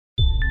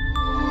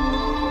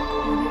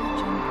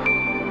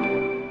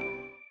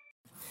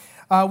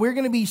We're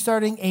going to be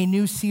starting a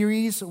new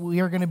series. We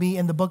are going to be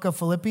in the book of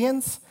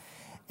Philippians,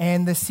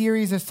 and the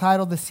series is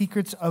titled The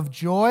Secrets of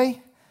Joy.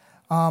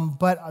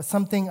 But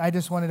something I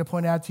just wanted to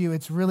point out to you,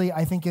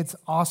 I think it's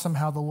awesome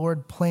how the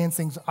Lord plans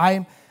things.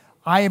 I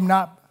am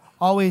not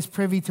always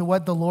privy to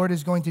what the Lord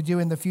is going to do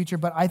in the future,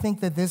 but I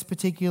think that this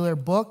particular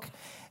book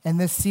and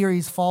this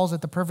series falls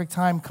at the perfect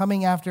time,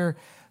 coming after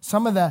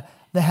some of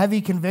the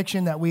heavy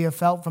conviction that we have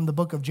felt from the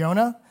book of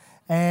Jonah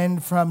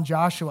and from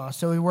Joshua.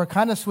 So we were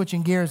kind of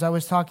switching gears. I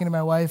was talking to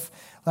my wife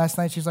last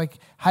night. She's like,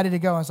 how did it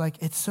go? I was like,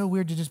 it's so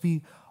weird to just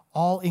be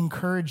all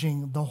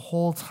encouraging the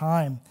whole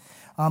time.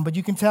 But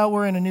you can tell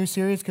we're in a new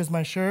series because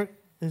my shirt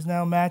is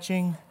now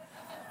matching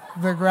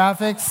the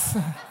graphics.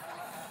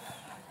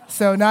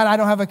 So I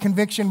don't have a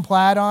conviction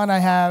plaid on. I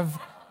have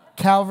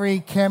Calvary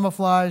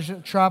camouflage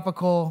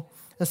tropical,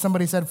 as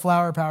somebody said,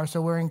 flower power.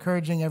 So we're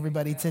encouraging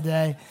everybody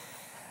today.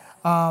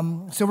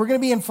 So we're going to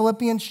be in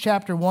Philippians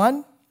chapter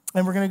 1.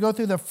 And we're going to go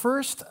through the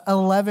first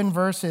 11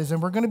 verses, and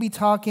we're going to be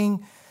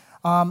talking,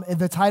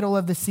 the title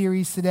of the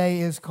series today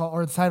is called,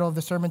 or the title of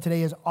the sermon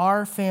today is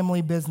Our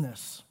Family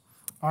Business.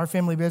 Our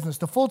Family Business.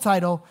 The full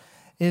title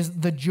is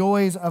The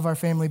Joys of Our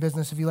Family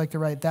Business, if you like to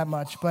write that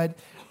much. But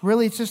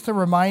really, it's just to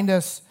remind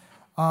us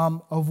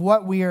of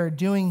what we are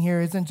doing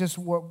here isn't just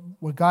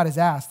what God has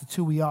asked, it's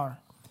who we are.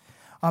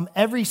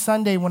 Every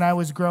Sunday when I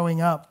was growing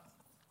up,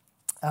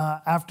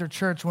 after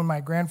church, when my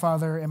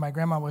grandfather and my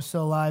grandma was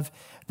still alive,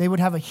 they would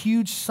have a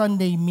huge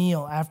Sunday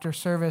meal after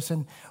service,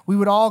 and we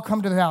would all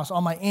come to the house,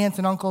 all my aunts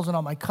and uncles and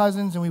all my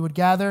cousins, and we would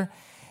gather,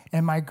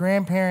 and my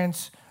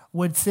grandparents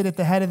would sit at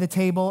the head of the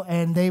table,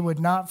 and they would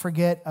not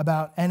forget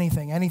about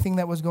anything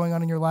that was going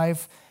on in your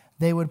life.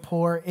 They would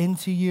pour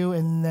into you,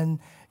 and then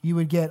you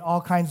would get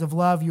all kinds of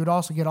love. You would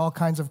also get all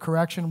kinds of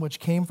correction, which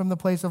came from the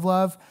place of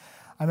love.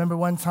 I remember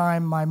one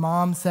time my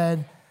mom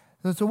said,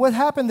 so what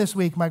happened this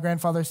week? My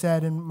grandfather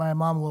said, and my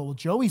mom, well,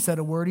 Joey said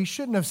a word he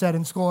shouldn't have said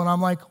in school. And I'm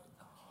like,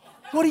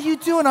 what are you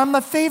doing? I'm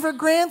the favorite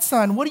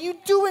grandson. What are you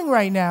doing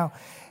right now?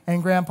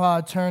 And Grandpa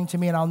turned to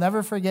me, and I'll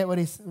never forget what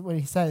he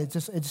said. It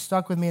just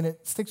stuck with me, and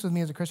it sticks with me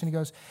as a Christian. He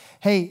goes,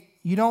 hey,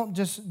 you don't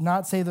just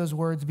not say those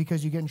words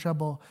because you get in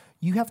trouble.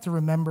 You have to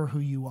remember who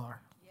you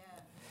are. Yeah.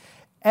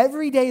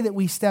 Every day that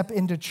we step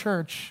into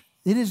church,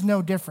 it is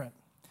no different.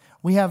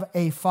 We have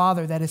a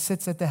Father that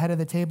sits at the head of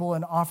the table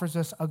and offers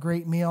us a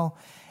great meal.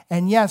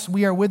 And yes,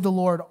 we are with the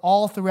Lord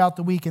all throughout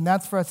the week, and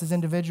that's for us as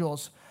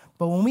individuals.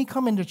 But when we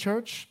come into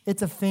church,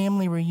 it's a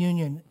family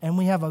reunion, and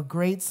we have a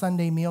great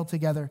Sunday meal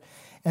together.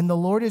 And the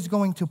Lord is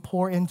going to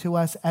pour into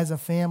us as a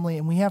family,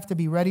 and we have to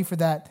be ready for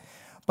that.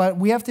 But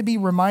we have to be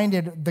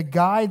reminded the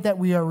guide that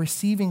we are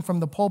receiving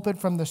from the pulpit,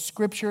 from the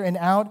scripture and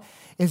out,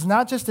 is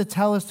not just to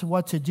tell us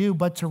what to do,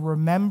 but to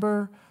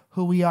remember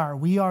who we are.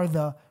 We are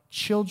the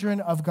children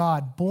of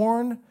God,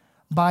 born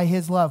by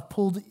his love,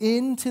 pulled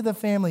into the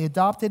family,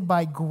 adopted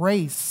by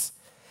grace.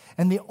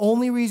 And the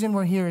only reason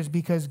we're here is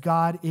because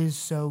God is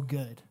so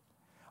good.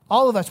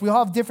 All of us, we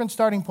all have different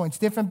starting points,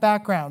 different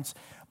backgrounds,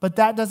 but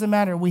that doesn't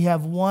matter. We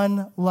have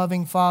one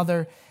loving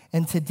Father,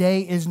 and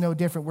today is no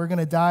different. We're going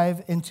to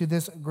dive into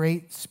this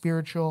great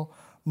spiritual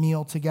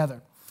meal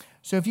together.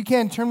 So if you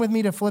can, turn with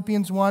me to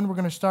Philippians 1. We're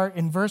going to start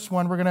in verse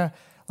 1. We're going to,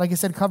 like I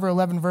said, cover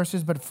 11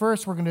 verses, but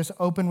first we're going to just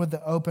open with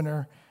the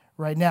opener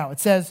right now.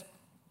 It says,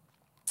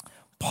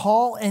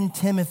 Paul and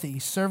Timothy,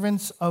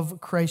 servants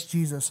of Christ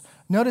Jesus.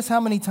 Notice how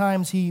many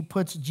times he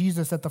puts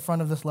Jesus at the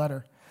front of this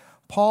letter.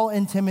 Paul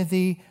and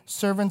Timothy,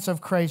 servants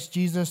of Christ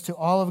Jesus, to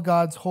all of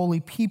God's holy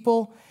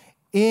people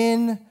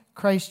in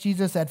Christ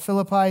Jesus at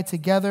Philippi,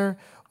 together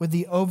with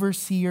the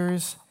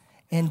overseers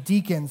and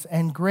deacons.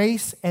 And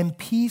grace and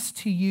peace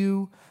to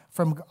you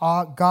from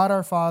God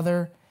our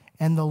Father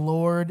and the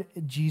Lord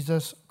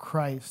Jesus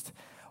Christ.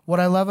 What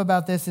I love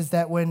about this is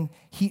that when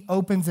he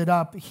opens it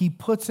up, he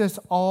puts us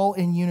all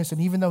in unison.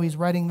 Even though he's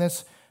writing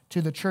this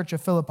to the church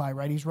of Philippi,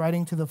 right? He's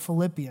writing to the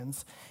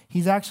Philippians.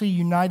 He's actually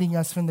uniting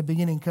us from the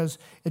beginning because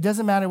it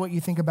doesn't matter what you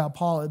think about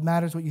Paul. It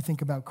matters what you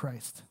think about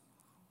Christ.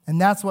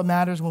 And that's what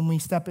matters when we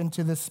step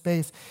into this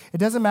space. It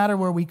doesn't matter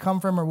where we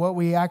come from or what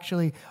we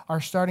actually, our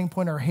starting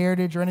point, our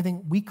heritage or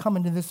anything. We come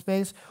into this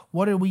space.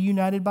 What are we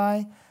united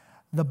by?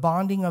 The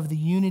bonding of the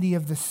unity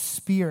of the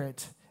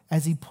Spirit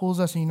as he pulls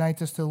us and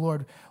unites us to the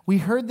Lord. We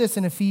heard this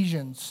in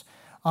Ephesians.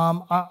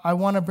 I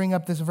want to bring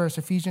up this verse,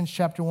 Ephesians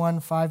chapter 1,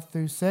 5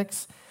 through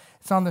 6.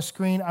 It's on the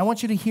screen. I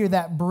want you to hear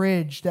that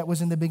bridge that was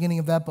in the beginning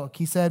of that book.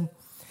 He said,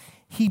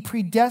 he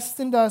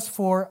predestined us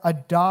for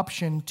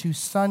adoption to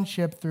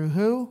sonship through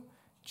who?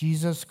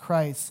 Jesus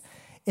Christ,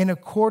 in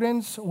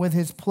accordance with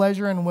his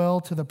pleasure and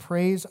will, to the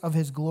praise of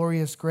his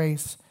glorious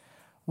grace,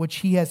 which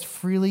he has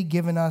freely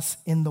given us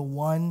in the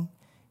one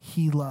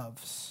he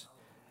loves.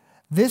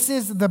 This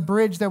is the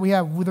bridge that we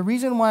have. The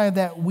reason why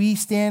that we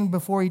stand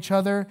before each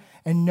other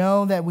and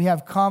know that we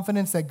have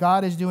confidence that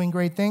God is doing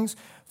great things.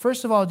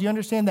 First of all, do you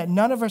understand that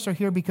none of us are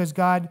here because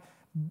God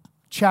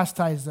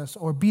chastised us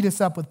or beat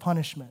us up with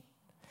punishment?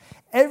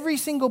 Every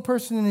single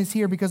person is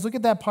here because look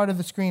at that part of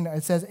the screen.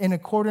 It says, in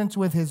accordance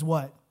with his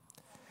what?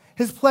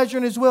 His pleasure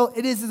and his will.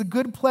 It is the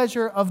good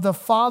pleasure of the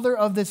father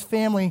of this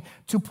family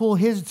to pull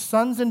his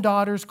sons and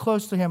daughters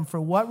close to him. For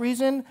what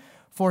reason?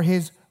 For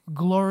his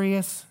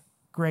glorious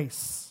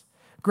grace.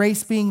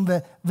 Grace being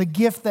the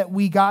gift that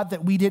we got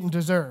that we didn't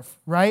deserve,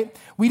 right?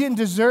 We didn't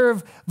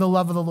deserve the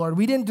love of the Lord.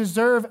 We didn't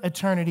deserve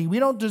eternity. We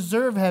don't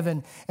deserve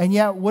heaven. And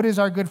yet, what is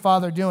our good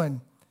Father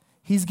doing?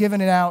 He's given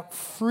it out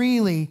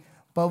freely,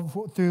 but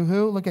through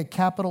who? Look at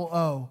capital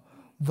O,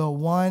 the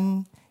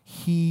one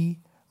he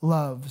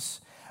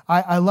loves.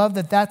 I love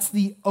that that's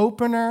the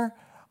opener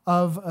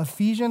of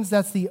Ephesians.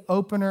 That's the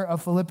opener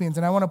of Philippians.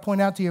 And I want to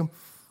point out to you,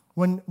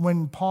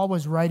 when Paul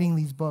was writing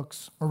these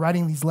books or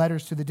writing these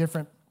letters to the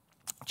different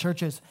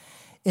churches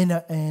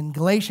in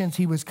Galatians,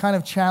 he was kind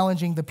of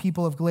challenging the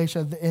people of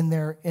Galatia in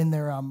their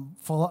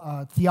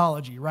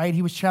theology, right?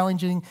 He was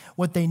challenging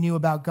what they knew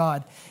about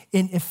God.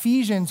 In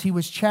Ephesians, he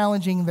was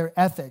challenging their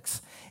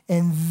ethics.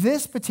 In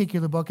this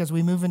particular book, as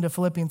we move into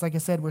Philippians, like I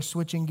said, we're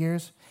switching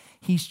gears.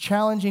 He's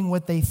challenging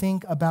what they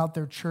think about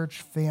their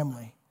church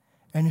family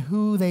and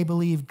who they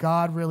believe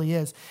God really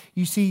is.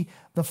 You see,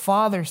 the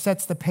Father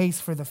sets the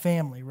pace for the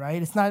family,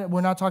 right?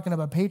 We're not talking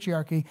about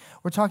patriarchy.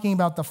 We're talking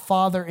about the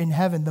Father in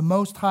heaven, the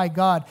Most High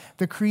God,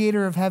 the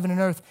creator of heaven and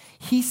earth.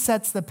 He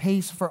sets the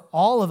pace for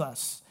all of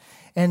us.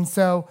 And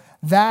so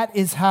that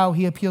is how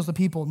he appeals to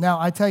people. Now,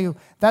 I tell you,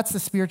 that's the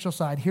spiritual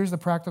side. Here's the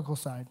practical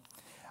side.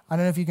 I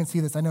don't know if you can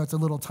see this. I know it's a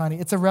little tiny.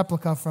 It's a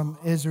replica from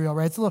Israel,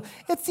 right? It's a little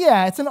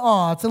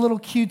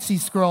cutesy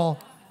scroll.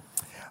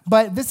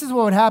 But this is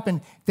what would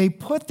happen. They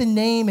put the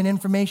name and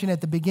information at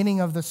the beginning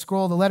of the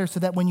scroll, the letter, so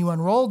that when you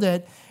unrolled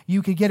it,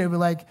 you could get it. It would be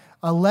like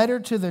a letter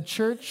to the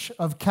Church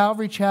of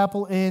Calvary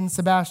Chapel in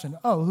Sebastian.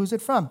 Oh, who's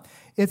it from?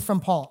 It's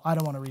from Paul. I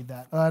don't want to read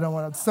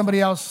that.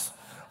 Somebody else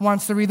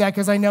wants to read that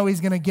because I know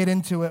he's going to get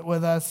into it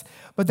with us.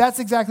 But that's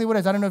exactly what it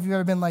is. I don't know if you've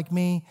ever been like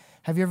me.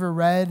 Have you ever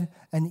read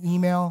an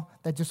email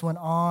that just went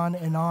on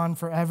and on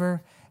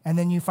forever? And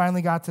then you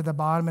finally got to the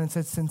bottom and it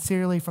said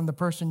sincerely from the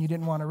person you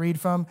didn't want to read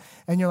from.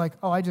 And you're like,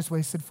 oh, I just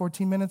wasted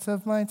 14 minutes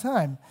of my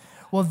time.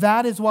 Well,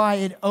 that is why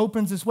it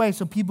opens this way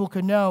so people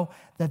could know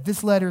that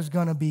this letter is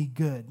going to be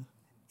good.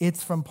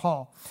 It's from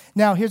Paul.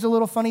 Now, here's a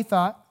little funny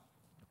thought.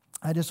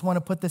 I just want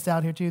to put this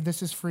out here to you.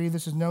 This is free.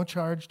 This is no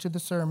charge to the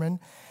sermon.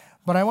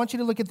 But I want you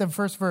to look at the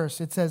first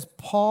verse. It says,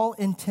 Paul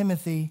and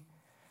Timothy,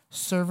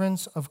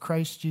 servants of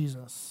Christ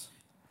Jesus.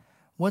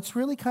 What's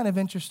really kind of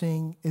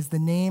interesting is the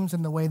names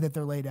and the way that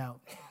they're laid out.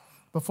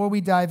 Before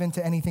we dive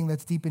into anything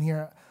that's deep in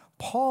here,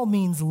 Paul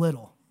means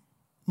little,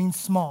 means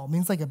small,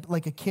 means like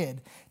a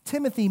kid.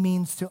 Timothy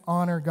means to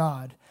honor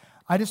God.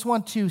 I just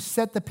want to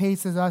set the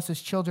pace as us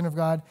as children of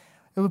God.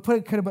 It would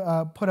put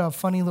a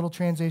funny little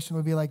translation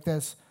would be like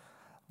this: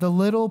 the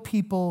little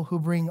people who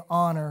bring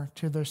honor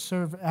to their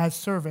as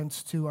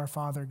servants to our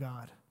Father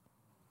God.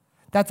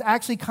 That's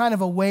actually kind of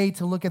a way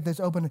to look at this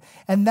open.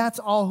 And that's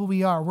all who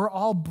we are. We're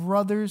all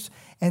brothers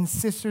and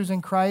sisters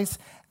in Christ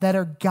that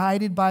are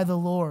guided by the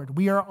Lord.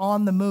 We are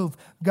on the move.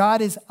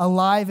 God is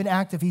alive and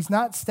active. He's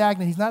not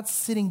stagnant. He's not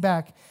sitting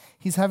back.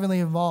 He's heavenly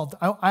involved.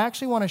 I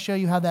actually want to show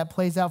you how that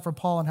plays out for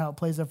Paul and how it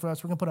plays out for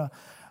us. We're going to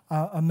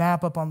put a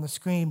map up on the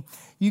screen.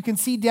 You can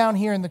see down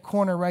here in the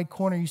right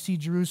corner, you see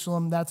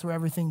Jerusalem. That's where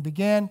everything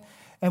began.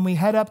 And we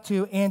head up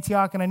to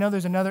Antioch. And I know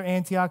there's another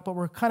Antioch, but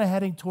we're kind of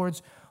heading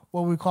towards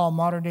what we call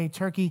modern-day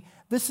Turkey.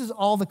 This is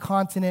all the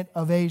continent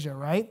of Asia,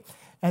 right?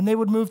 And they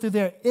would move through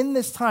there. In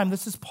this time,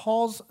 this is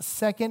Paul's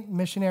second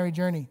missionary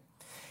journey.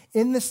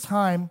 In this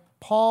time,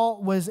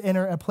 Paul was in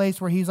a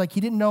place where he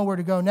didn't know where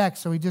to go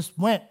next, so he just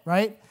went,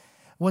 right?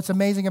 What's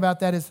amazing about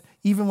that is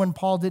even when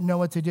Paul didn't know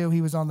what to do,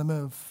 he was on the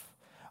move.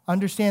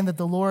 Understand that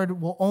the Lord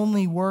will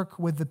only work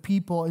with the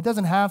people. It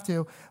doesn't have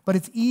to, but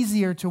it's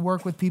easier to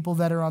work with people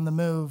that are on the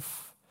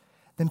move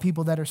than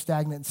people that are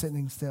stagnant,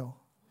 sitting still.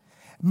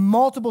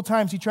 Multiple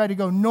times he tried to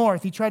go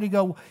north, he tried to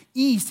go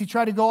east, he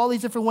tried to go all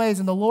these different ways,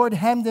 and the Lord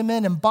hemmed him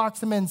in and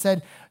boxed him in and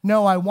said,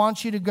 no, I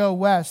want you to go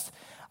west.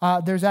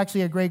 There's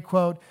actually a great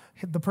quote: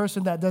 the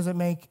person that doesn't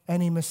make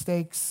any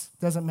mistakes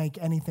doesn't make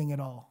anything at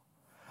all.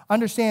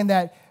 Understand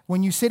that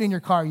when you sit in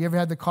your car, you ever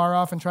had the car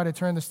off and try to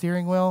turn the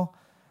steering wheel?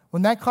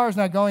 When that car's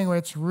not going where,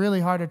 it's really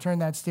hard to turn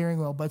that steering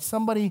wheel. But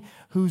somebody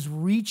who's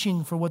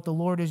reaching for what the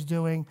Lord is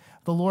doing,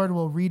 the Lord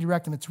will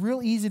redirect them. It's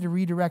real easy to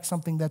redirect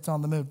something that's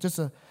on the move. Just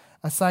a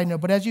side note.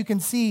 But as you can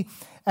see,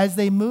 as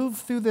they move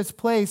through this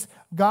place,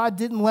 God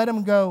didn't let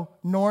them go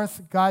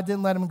north. God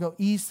didn't let them go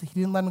east.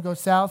 He didn't let them go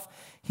south.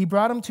 He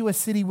brought them to a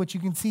city which you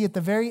can see at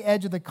the very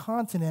edge of the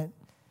continent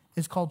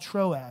is called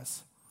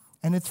Troas.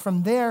 And it's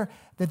from there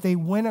that they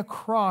went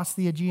across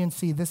the Aegean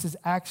Sea. This is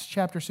Acts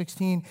chapter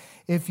 16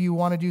 if you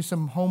want to do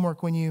some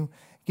homework when you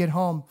get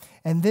home.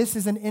 And this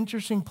is an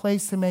interesting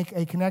place to make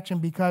a connection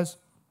because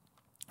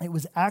it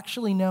was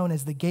actually known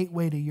as the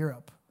gateway to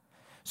Europe.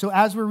 So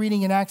as we're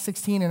reading in Acts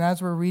 16 and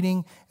as we're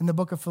reading in the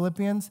book of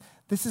Philippians,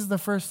 this is the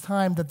first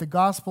time that the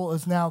gospel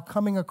is now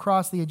coming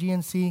across the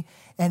Aegean Sea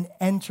and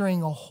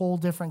entering a whole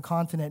different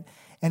continent.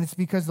 And it's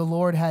because the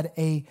Lord had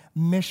a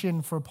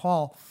mission for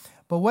Paul.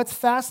 But what's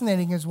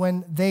fascinating is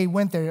when they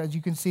went there, as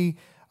you can see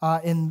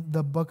in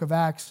the book of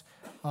Acts,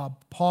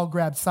 Paul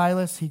grabbed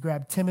Silas. He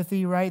grabbed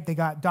Timothy, right? They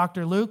got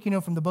Dr. Luke,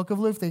 from the book of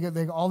Luke. They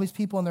got all these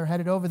people, and they're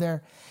headed over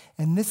there.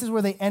 And this is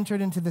where they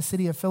entered into the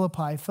city of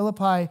Philippi.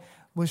 Philippi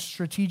was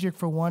strategic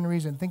for one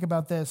reason. Think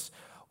about this.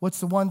 What's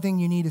the one thing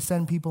you need to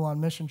send people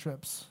on mission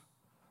trips?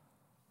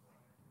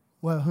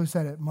 Well, who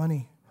said it?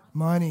 Money.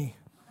 Money.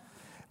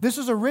 This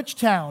was a rich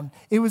town.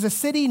 It was a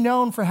city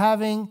known for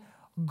having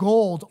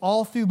gold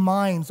all through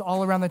mines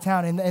all around the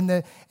town.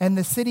 And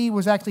the city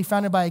was actually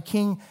founded by a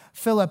King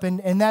Philip.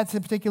 And that's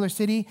a particular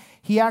city.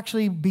 He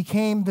actually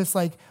became this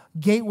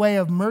gateway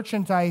of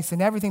merchandise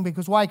and everything.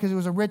 Because why? Because it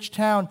was a rich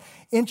town.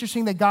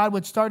 Interesting that God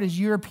would start his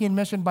European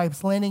mission by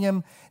landing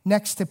him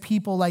next to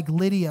people like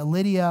Lydia.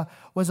 Lydia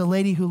was a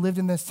lady who lived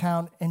in this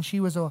town, and she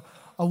was a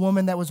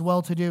woman that was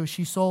well-to-do.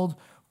 She sold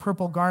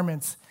purple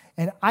garments.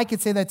 And I could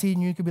say that to you,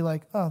 and you could be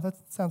like, oh, that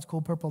sounds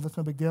cool, purple. That's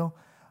no big deal.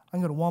 I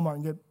can go to Walmart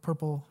and get a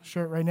purple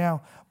shirt right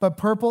now. But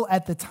purple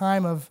at the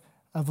time of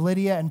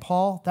Lydia and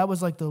Paul, that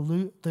was like the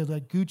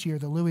Gucci or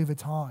the Louis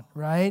Vuitton,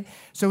 right?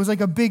 So it was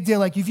like a big deal.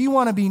 Like if you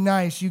want to be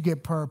nice, you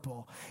get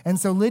purple. And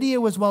so Lydia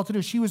was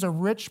well-to-do. She was a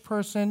rich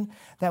person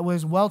that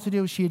was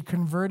well-to-do. She had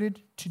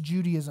converted to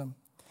Judaism.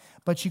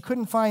 But she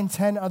couldn't find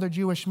 10 other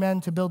Jewish men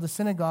to build a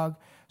synagogue.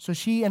 So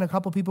she and a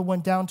couple people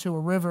went down to a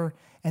river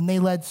and they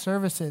led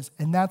services.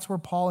 And that's where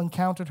Paul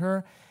encountered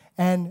her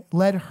and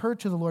led her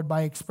to the Lord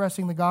by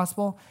expressing the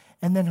gospel.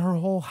 And then her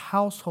whole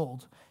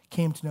household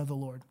came to know the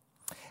Lord.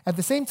 At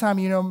the same time,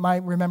 you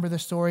might remember the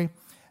story.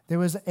 There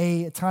was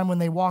a time when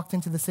they walked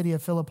into the city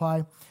of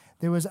Philippi.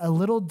 There was a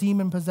little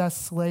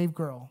demon-possessed slave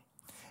girl.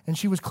 And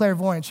she was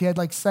clairvoyant. She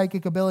had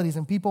psychic abilities.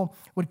 And people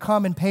would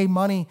come and pay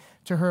money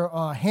to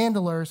her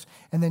handlers.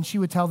 And then she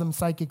would tell them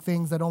psychic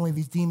things that only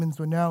these demons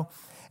would know.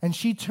 And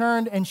she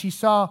turned and she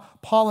saw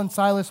Paul and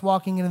Silas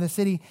walking into the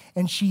city.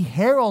 And she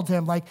heralded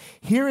him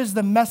here is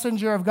the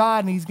messenger of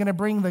God. And he's going to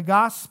bring the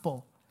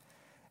gospel.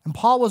 And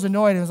Paul was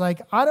annoyed. He was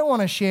like, I don't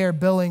want to share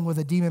billing with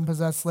a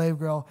demon-possessed slave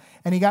girl.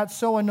 And he got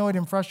so annoyed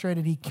and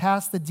frustrated, he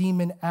cast the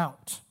demon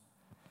out.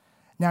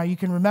 Now, you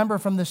can remember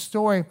from this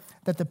story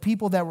that the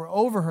people that were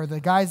over her, the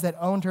guys that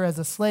owned her as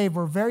a slave,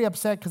 were very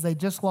upset because they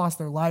just lost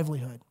their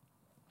livelihood.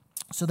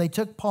 So they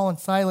took Paul and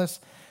Silas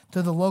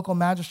to the local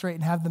magistrate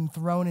and have them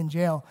thrown in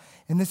jail.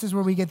 And this is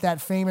where we get that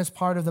famous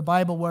part of the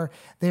Bible where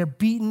they're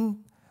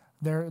beaten,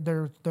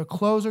 their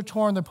clothes are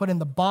torn, they're put in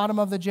the bottom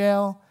of the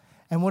jail.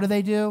 And what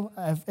do?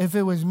 If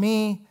it was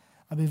me,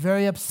 I'd be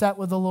very upset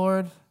with the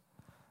Lord.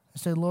 I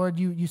said, Lord,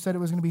 you said it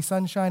was going to be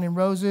sunshine and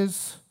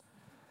roses.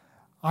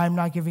 I'm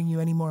not giving you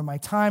any more of my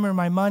time or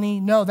my money.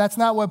 No, that's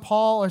not what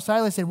Paul or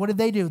Silas said. What did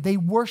they do? They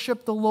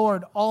worshiped the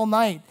Lord all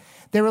night.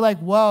 They were like,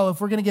 whoa,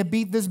 if we're going to get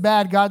beat this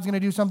bad, God's going to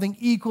do something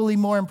equally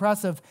more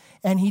impressive.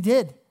 And he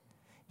did.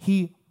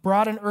 He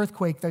brought an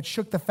earthquake that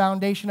shook the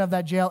foundation of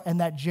that jail, and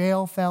that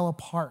jail fell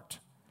apart.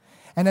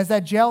 And as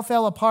that jail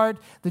fell apart,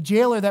 the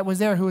jailer that was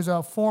there, who was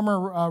a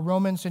former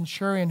Roman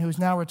centurion who's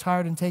now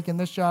retired and taken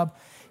this job,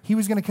 he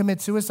was going to commit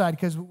suicide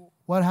because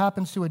what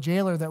happens to a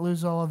jailer that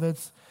loses all of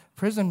its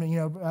prison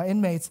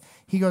inmates?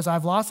 He goes,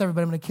 I've lost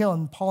everybody, I'm going to kill.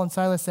 And Paul and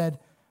Silas said,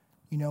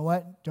 you know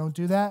what? Don't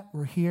do that.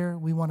 We're here.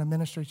 We want to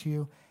minister to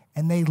you.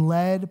 And they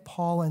led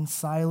Paul and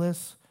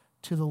Silas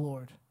to the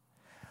Lord.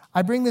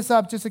 I bring this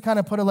up just to kind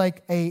of put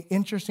a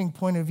interesting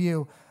point of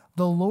view.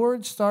 The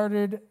Lord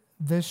started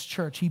this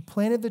church. He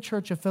planted the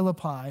church of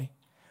Philippi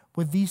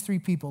with these three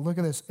people. Look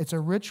at this. It's a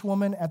rich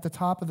woman at the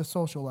top of the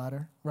social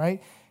ladder,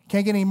 right?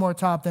 Can't get any more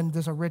top than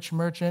just a rich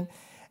merchant.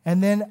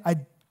 And then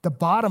at the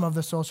bottom of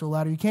the social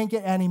ladder, you can't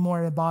get any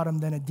more at the bottom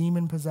than a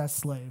demon-possessed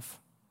slave.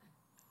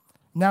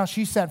 Now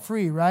she's set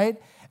free, right?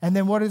 And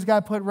then what does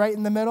God put right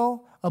in the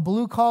middle? A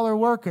blue-collar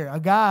worker, a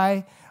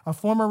guy, a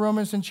former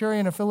Roman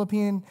centurion, a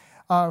Philippian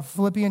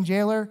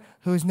jailer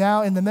who is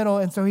now in the middle.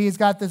 And so he's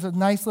got this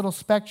nice little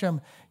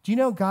spectrum. Do you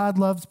know God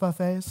loves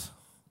buffets?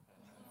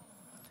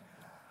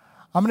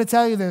 I'm going to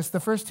tell you this. The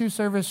first two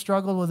services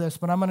struggled with this,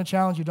 but I'm going to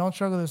challenge you. Don't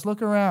struggle with this.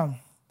 Look around.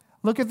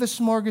 Look at the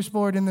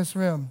smorgasbord in this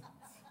room.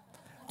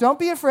 Don't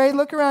be afraid.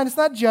 Look around. It's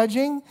not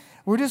judging.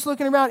 We're just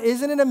looking around.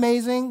 Isn't it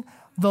amazing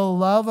the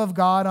love of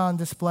God on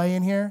display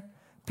in here?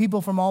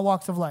 People from all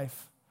walks of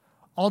life,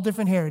 all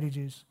different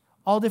heritages,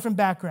 all different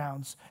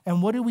backgrounds.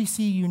 And what do we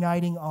see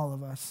uniting all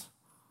of us?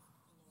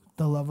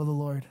 The love of the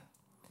Lord.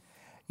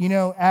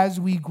 As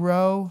we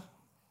grow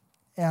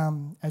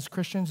as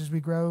Christians, as we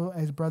grow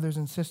as brothers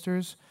and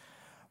sisters,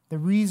 the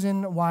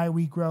reason why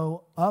we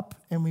grow up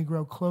and we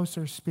grow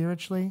closer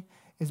spiritually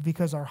is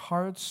because our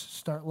hearts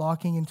start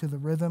locking into the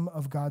rhythm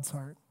of God's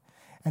heart.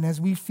 And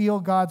as we feel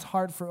God's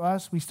heart for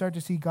us, we start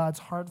to see God's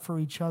heart for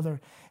each other.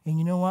 And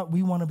you know what?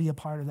 We want to be a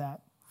part of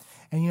that.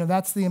 And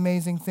that's the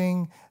amazing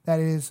thing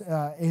that is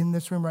in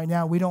this room right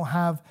now. We don't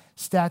have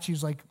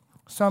statues like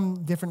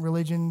some different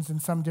religions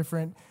and some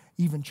different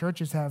even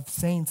churches have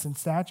saints and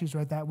statues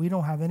like that. We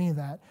don't have any of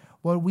that.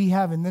 What we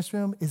have in this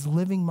room is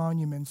living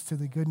monuments to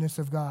the goodness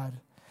of God.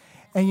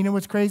 And you know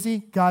what's crazy?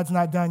 God's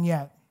not done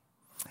yet.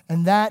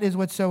 And that is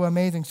what's so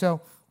amazing.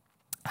 So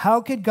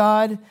how could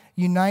God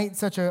unite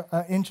such an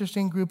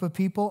interesting group of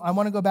people? I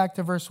want to go back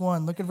to verse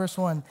 1. Look at verse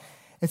 1.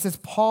 It says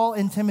Paul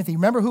and Timothy.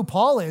 Remember who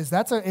Paul is.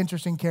 That's an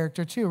interesting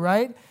character too,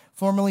 right?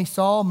 Formerly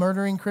Saul,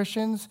 murdering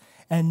Christians,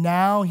 and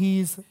now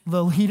he's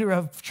the leader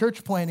of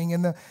church planting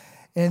in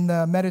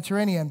the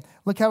Mediterranean.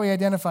 Look how he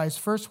identifies.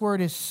 First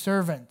word is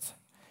servant.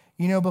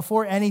 You know,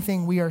 before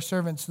anything, we are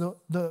servants.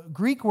 The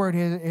Greek word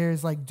here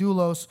is like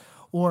doulos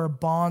or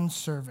bond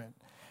servant.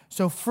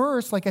 So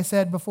first, like I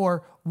said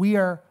before,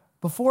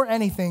 before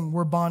anything,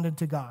 we're bonded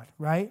to God,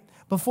 right?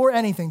 Before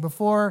anything,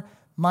 before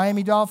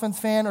Miami Dolphins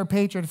fan or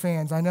Patriot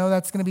fans. I know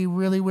that's going to be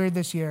really weird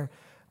this year.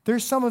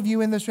 There's some of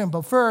you in this room.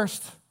 But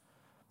first,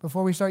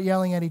 before we start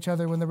yelling at each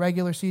other when the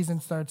regular season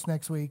starts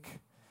next week,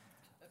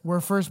 we're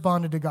first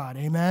bonded to God.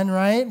 Amen,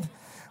 right?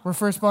 We're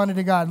first bonded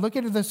to God. Look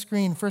at the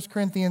screen. 1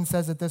 Corinthians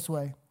says it this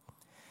way.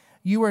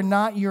 You are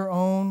not your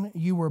own.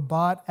 You were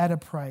bought at a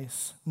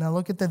price. Now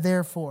look at the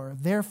therefore.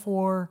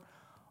 Therefore,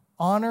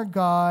 honor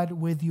God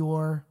with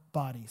your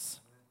bodies.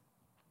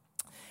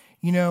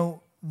 You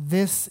know,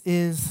 this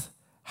is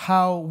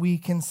how we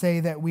can say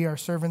that we are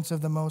servants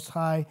of the Most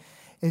High,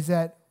 is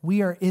that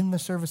we are in the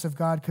service of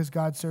God because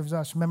God serves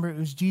us. Remember, it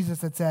was Jesus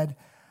that said,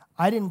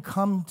 I didn't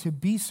come to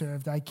be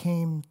served, I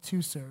came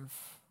to serve.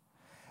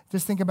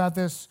 Just think about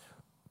this.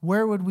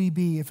 Where would we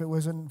be if it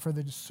wasn't for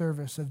the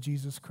service of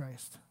Jesus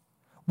Christ?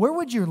 Where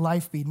would your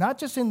life be? Not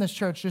just in this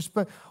church,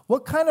 but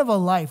what kind of a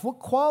life, what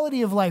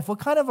quality of life, what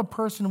kind of a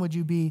person would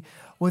you be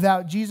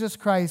without Jesus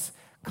Christ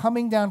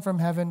coming down from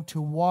heaven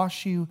to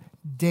wash you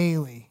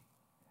daily?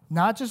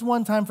 Not just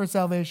one time for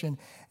salvation,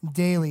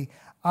 daily.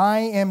 I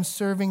am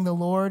serving the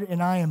Lord,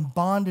 and I am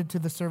bonded to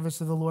the service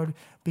of the Lord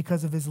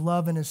because of his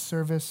love and his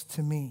service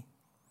to me.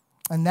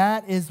 And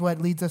that is what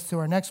leads us to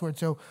our next word.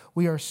 So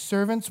we are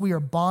servants. We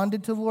are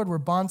bonded to the Lord. We're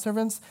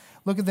bondservants.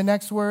 Look at the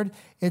next word.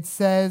 It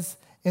says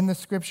in the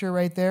scripture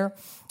right there,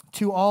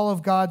 to all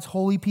of God's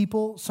holy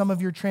people. Some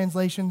of your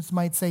translations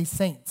might say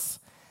saints.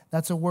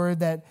 That's a word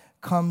that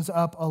comes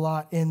up a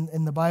lot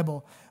in the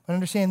Bible. But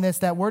understand this,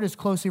 that word is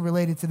closely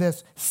related to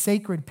this,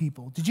 sacred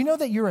people. Did you know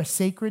that you're a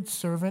sacred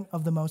servant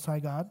of the Most High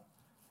God?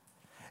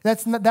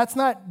 That's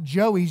not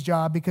Joey's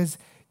job because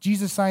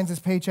Jesus signs his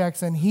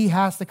paychecks and he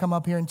has to come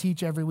up here and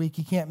teach every week.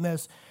 He can't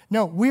miss.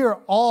 No, we are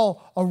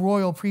all a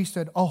royal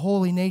priesthood, a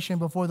holy nation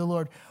before the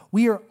Lord.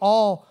 We are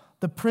all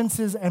the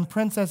princes and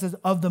princesses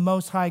of the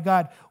Most High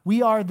God.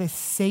 We are the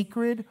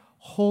sacred,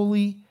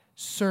 holy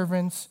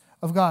servants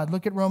of God.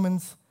 Look at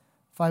Romans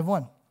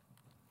 5:1.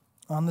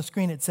 On the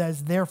screen it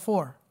says,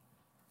 therefore,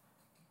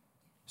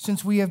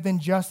 since we have been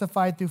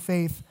justified through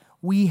faith,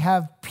 we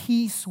have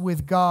peace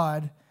with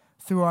God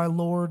through our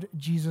Lord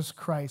Jesus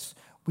Christ.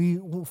 We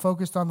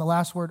focused on the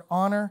last word,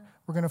 honor.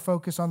 We're going to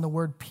focus on the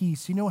word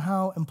peace. You know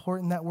how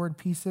important that word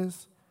peace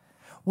is?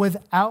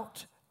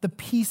 Without the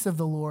peace of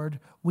the Lord,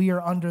 we are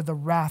under the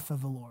wrath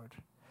of the Lord.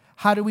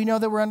 How do we know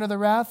that we're under the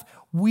wrath?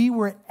 We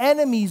were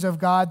enemies of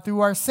God through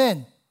our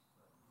sin.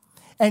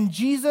 And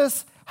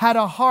Jesus had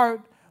a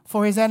heart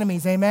for his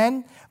enemies,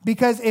 amen?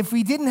 Because if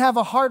we didn't have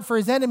a heart for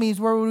his enemies,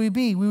 where would we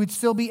be? We would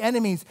still be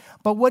enemies.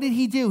 But what did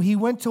he do? He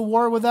went to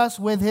war with us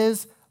with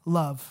his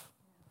love.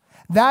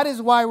 That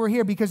is why we're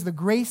here, because the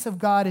grace of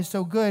God is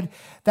so good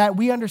that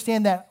we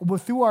understand that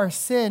through our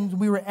sins,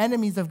 we were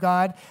enemies of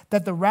God,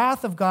 that the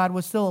wrath of God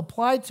was still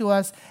applied to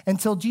us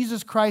until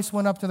Jesus Christ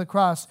went up to the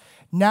cross.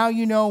 Now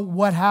you know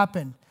what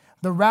happened.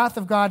 The wrath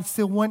of God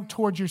still went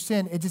towards your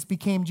sin. It just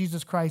became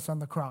Jesus Christ on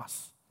the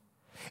cross.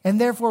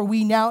 And therefore,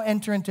 we now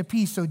enter into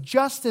peace. So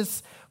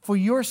justice for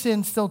your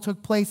sin still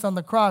took place on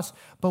the cross.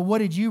 But what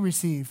did you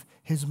receive?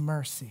 His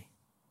mercy.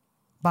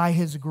 By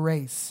his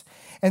grace.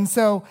 And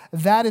so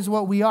that is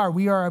what we are.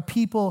 We are a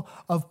people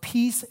of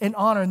peace and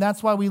honor. And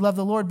that's why we love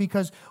the Lord,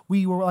 because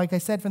we were, like I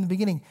said from the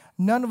beginning,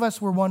 none of us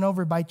were won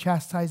over by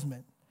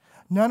chastisement.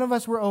 None of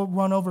us were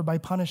run over by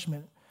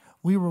punishment.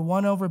 We were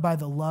won over by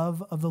the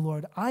love of the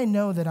Lord. I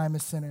know that I'm a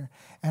sinner,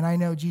 and I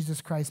know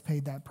Jesus Christ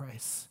paid that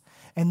price.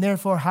 And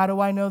therefore, how do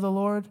I know the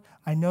Lord?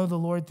 I know the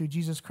Lord through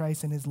Jesus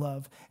Christ and his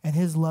love. And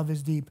his love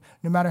is deep.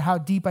 No matter how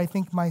deep I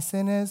think my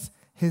sin is,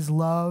 his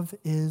love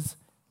is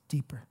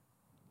deeper.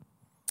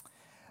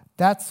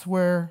 That's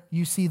where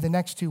you see the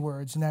next two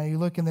words. Now you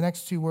look in the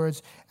next two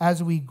words,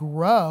 as we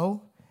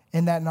grow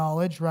in that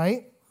knowledge,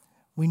 right?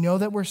 We know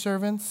that we're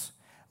servants.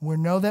 We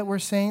know that we're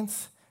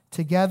saints.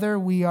 Together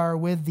we are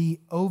with the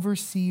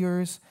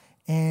overseers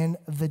and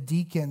the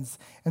deacons.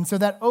 And so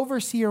that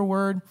overseer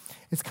word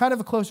is kind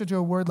of closer to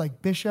a word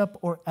like bishop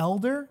or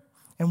elder.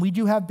 And we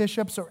do have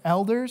bishops or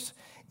elders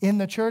in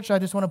the church. I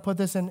just want to put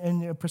this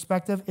in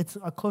perspective. It's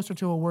closer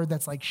to a word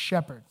that's like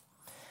shepherd.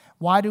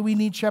 Why do we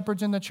need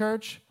shepherds in the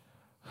church?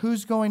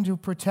 Who's going to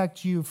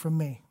protect you from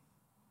me?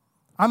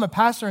 I'm a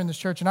pastor in this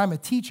church and I'm a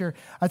teacher.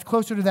 It's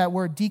closer to that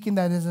word deacon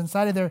that is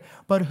inside of there.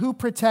 But who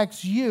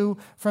protects you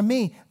from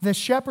me? The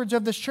shepherds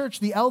of this church,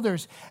 the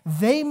elders,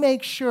 they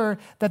make sure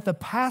that the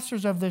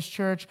pastors of this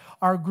church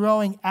are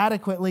growing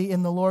adequately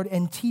in the Lord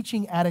and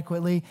teaching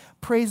adequately.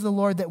 Praise the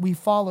Lord that we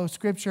follow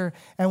Scripture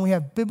and we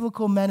have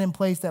biblical men in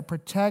place that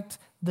protect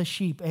the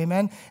sheep,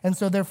 amen? And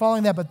so they're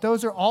following that, but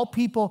those are all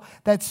people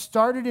that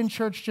started in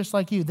church just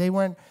like you. They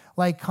weren't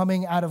like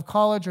coming out of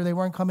college, or they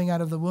weren't coming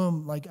out of the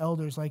womb like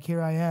elders, like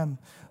here I am.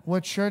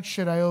 What church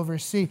should I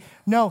oversee?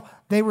 No,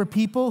 they were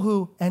people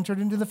who entered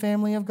into the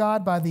family of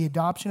God by the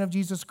adoption of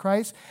Jesus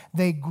Christ.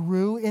 They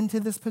grew into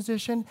this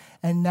position,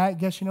 and now,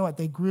 guess you know what?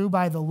 They grew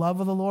by the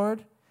love of the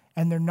Lord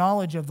and their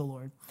knowledge of the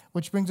Lord,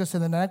 which brings us to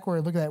the next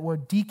word. Look at that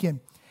word, deacon.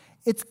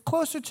 It's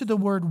closer to the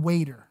word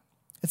waiter.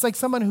 It's like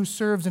someone who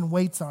serves and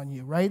waits on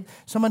you, right?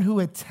 Someone who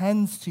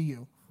attends to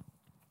you.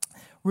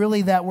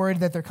 Really, that word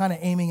that they're kind of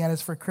aiming at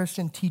is for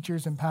Christian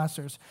teachers and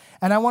pastors.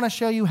 And I want to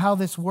show you how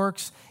this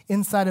works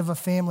inside of a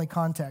family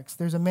context.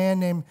 There's a man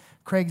named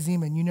Craig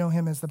Zeman. You know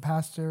him as the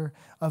pastor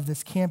of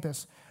this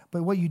campus.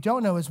 But what you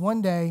don't know is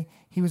one day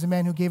he was a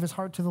man who gave his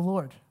heart to the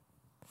Lord.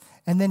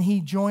 And then he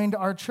joined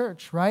our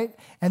church, right?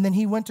 And then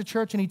he went to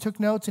church and he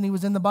took notes and he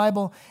was in the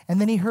Bible. And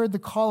then he heard the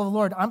call of the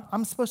Lord.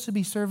 I'm supposed to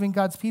be serving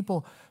God's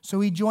people. So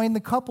he joined the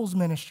couples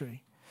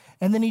ministry.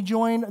 And then he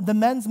joined the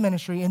men's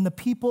ministry. And the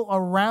people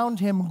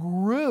around him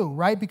grew,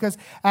 right? Because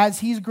as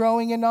he's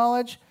growing in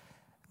knowledge,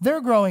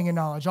 they're growing in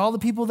knowledge. All the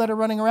people that are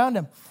running around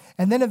him.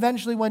 And then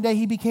eventually one day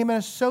he became an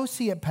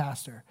associate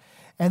pastor.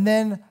 And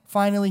then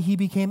finally he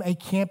became a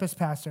campus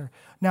pastor.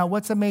 Now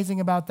what's amazing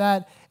about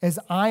that is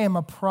I am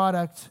a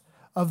product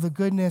of the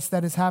goodness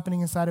that is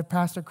happening inside of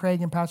Pastor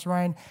Craig and Pastor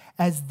Ryan.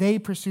 As they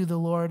pursue the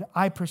Lord,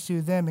 I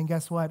pursue them, and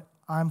guess what?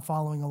 I'm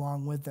following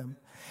along with them.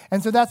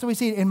 And so that's what we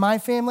see. In my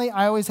family,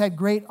 I always had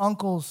great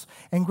uncles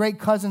and great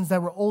cousins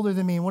that were older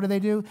than me. And what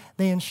did?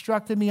 They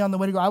instructed me on the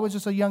way to go. I was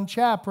just a young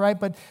chap, right?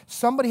 But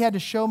somebody had to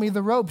show me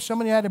the ropes.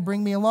 Somebody had to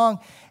bring me along.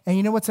 And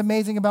you know what's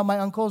amazing about my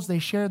uncles? They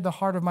shared the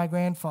heart of my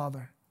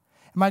grandfather.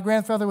 And my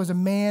grandfather was a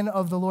man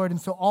of the Lord, and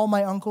so all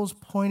my uncles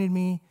pointed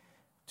me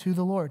to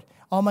the Lord.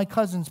 All my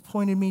cousins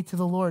pointed me to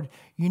the Lord.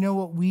 You know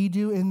what we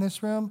do in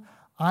this room?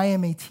 I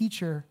am a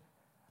teacher,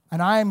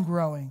 and I am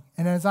growing.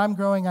 And as I'm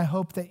growing, I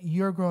hope that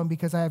you're growing,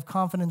 because I have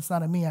confidence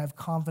not in me. I have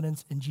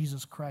confidence in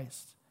Jesus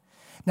Christ.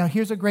 Now,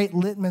 here's a great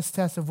litmus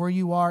test of where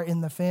you are in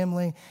the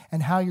family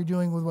and how you're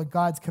doing with what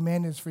God's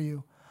command is for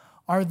you.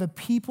 Are the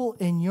people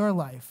in your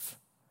life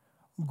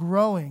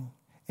growing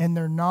in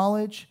their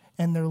knowledge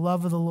and their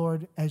love of the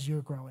Lord as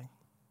you're growing?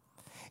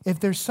 If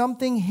there's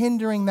something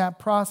hindering that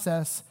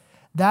process,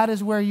 that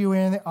is where you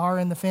are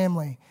in the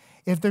family.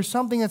 If there's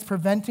something that's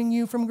preventing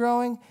you from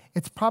growing,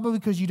 it's probably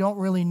because you don't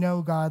really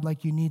know God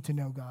like you need to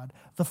know God,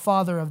 the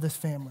Father of this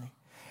family.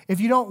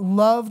 If you don't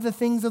love the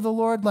things of the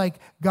Lord like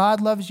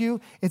God loves you,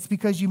 it's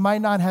because you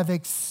might not have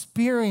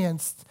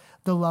experienced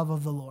the love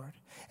of the Lord.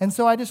 And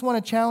so I just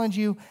want to challenge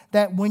you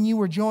that when you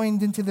were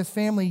joined into this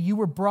family, you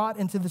were brought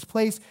into this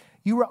place,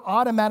 you were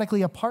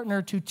automatically a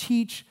partner to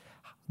teach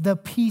the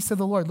peace of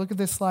the Lord. Look at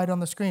this slide on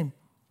the screen.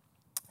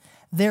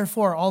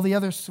 Therefore, all the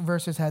other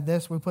verses had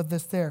this. We put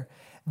this there.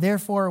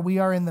 Therefore, we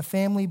are in the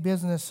family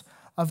business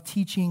of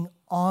teaching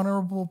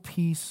honorable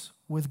peace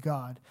with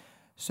God.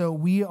 So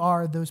we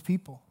are those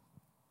people.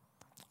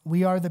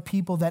 We are the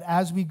people that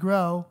as we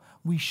grow,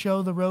 we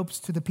show the ropes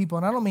to the people.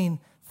 And I don't mean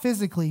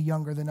physically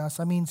younger than us.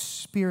 I mean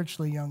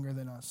spiritually younger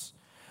than us.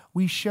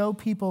 We show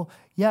people,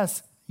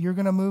 yes, you're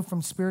going to move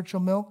from spiritual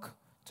milk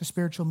to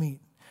spiritual meat.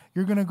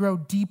 You're going to grow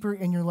deeper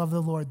in your love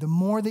of the Lord. The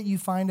more that you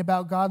find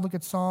about God, look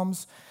at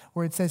Psalms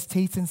where it says,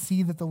 taste and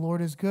see that the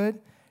Lord is good.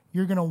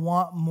 You're going to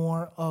want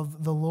more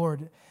of the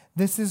Lord.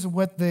 This is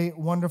what the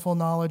wonderful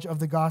knowledge of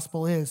the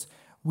gospel is.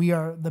 We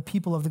are the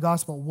people of the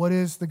gospel. What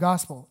is the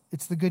gospel?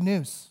 It's the good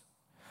news.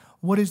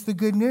 What is the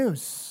good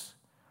news?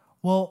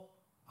 Well,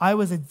 I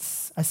was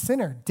a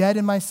sinner, dead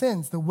in my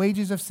sins. The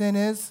wages of sin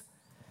is,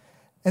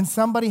 and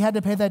somebody had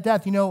to pay that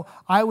debt. You know,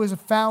 I was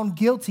found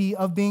guilty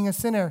of being a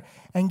sinner.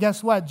 And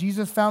guess what?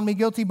 Jesus found me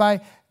guilty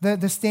by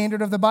the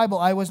standard of the Bible.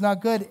 I was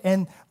not good.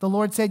 And the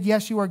Lord said,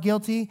 yes, you are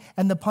guilty,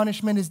 and the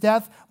punishment is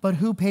death. But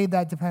who paid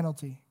that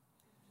penalty?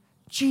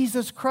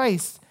 Jesus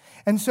Christ.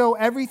 And so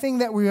everything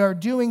that we are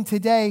doing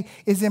today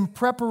is in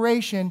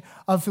preparation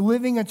of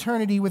living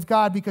eternity with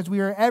God, because we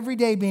are every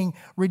day being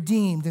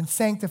redeemed and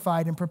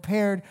sanctified and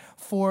prepared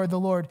for the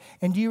Lord.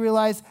 And do you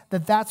realize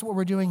that that's what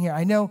we're doing here?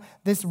 I know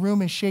this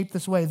room is shaped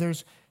this way.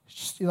 There's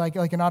like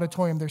an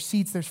auditorium. There's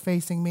seats, there's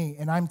facing me,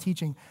 and I'm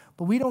teaching.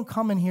 But we don't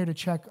come in here to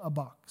check a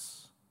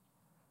box.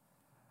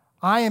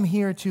 I am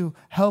here to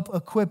help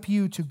equip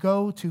you to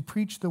go to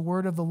preach the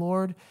word of the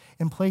Lord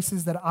in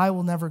places that I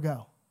will never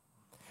go.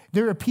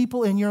 There are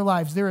people in your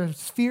lives. There are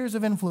spheres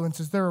of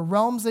influences. There are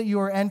realms that you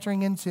are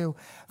entering into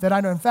that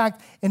I know. In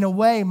fact, in a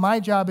way, my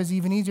job is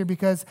even easier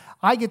because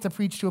I get to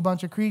preach to a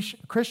bunch of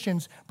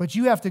Christians, but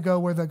you have to go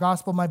where the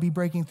gospel might be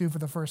breaking through for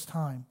the first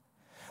time.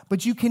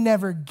 But you can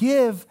never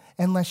give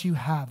unless you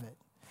have it.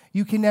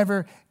 You can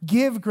never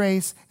give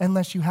grace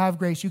unless you have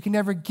grace. You can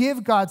never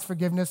give God's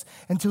forgiveness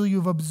until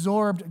you've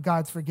absorbed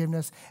God's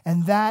forgiveness.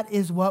 And that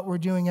is what we're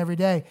doing every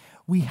day.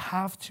 We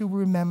have to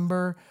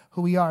remember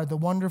who we are. The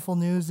wonderful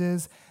news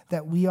is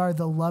that we are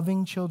the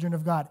loving children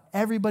of God.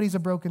 Everybody's a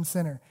broken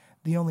sinner.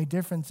 The only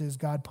difference is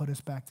God put us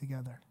back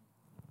together.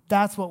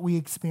 That's what we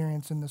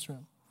experience in this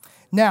room.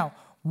 Now,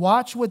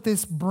 watch what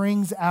this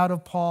brings out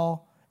of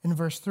Paul in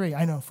verse 3.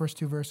 I know, first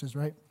 2 verses,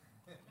 right?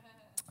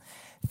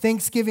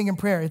 Thanksgiving and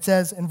prayer. It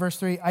says in verse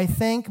 3, I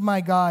thank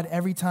my God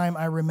every time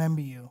I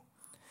remember you.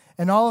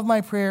 In all of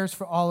my prayers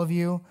for all of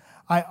you,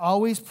 I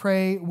always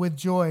pray with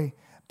joy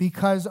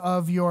because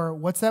of your,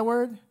 what's that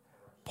word?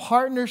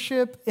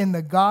 Partnership in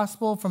the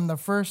gospel from the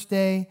first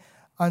day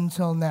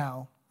until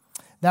now.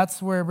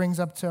 That's where it brings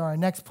up to our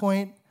next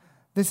point.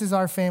 This is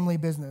our family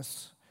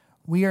business.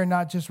 We are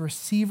not just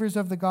receivers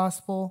of the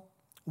gospel,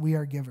 we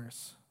are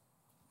givers.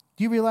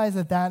 Do you realize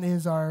that that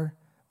is our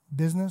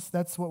business?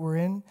 That's what we're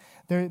in.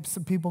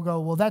 Some people go,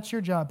 well, that's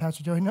your job,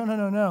 Pastor Joey.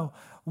 No.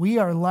 We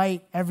are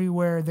light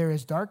everywhere there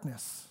is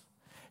darkness.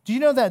 Do you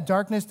know that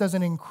darkness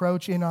doesn't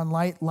encroach in on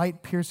light?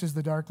 Light pierces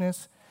the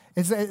darkness.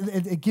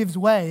 It gives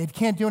way. It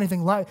can't do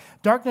anything.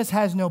 Darkness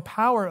has no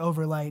power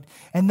over light.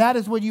 And that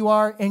is what you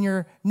are in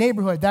your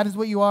neighborhood. That is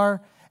what you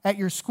are at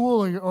your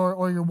school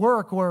or your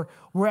work or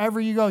wherever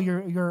you go,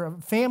 your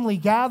family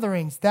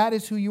gatherings. That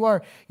is who you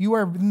are. You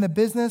are in the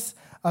business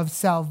of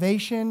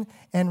salvation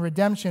and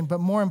redemption. But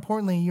more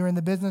importantly, you're in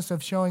the business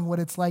of showing what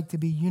it's like to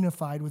be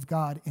unified with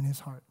God in his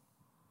heart.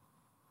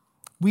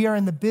 We are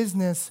in the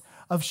business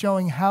of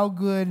showing how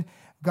good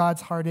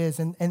God's heart is.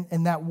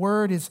 And that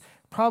word is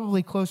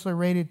probably closely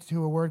related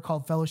to a word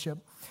called fellowship.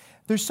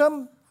 There's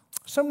some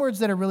words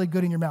that are really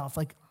good in your mouth.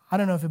 Like, I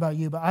don't know if about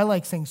you, but I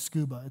like saying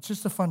scuba. It's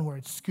just a fun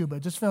word, scuba.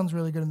 It just sounds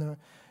really good in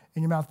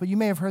your mouth. But you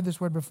may have heard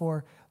this word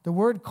before. The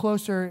word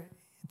closer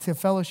to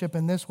fellowship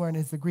in this one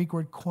is the Greek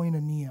word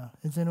koinonia.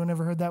 Has anyone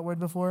ever heard that word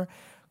before?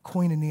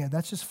 Koinonia.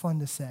 That's just fun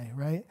to say,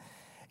 right?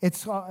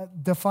 It's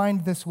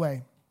defined this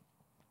way.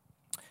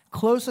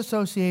 Close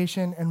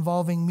association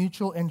involving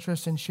mutual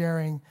interest in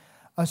sharing.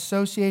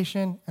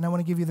 Association, and I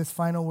want to give you this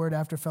final word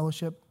after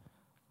fellowship,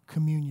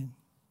 communion.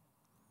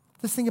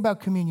 Just think about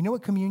communion. You know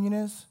what communion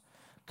is?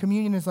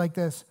 Communion is like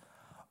this.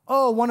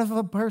 Oh, one of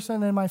a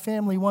person in my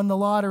family won the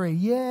lottery.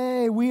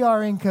 Yay, we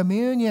are in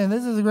communion.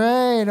 This is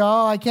great.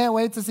 Oh, I can't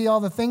wait to see all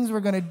the things we're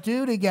going to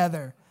do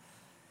together.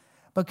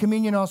 But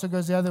communion also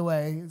goes the other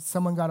way.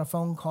 Someone got a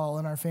phone call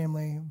in our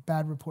family,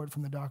 bad report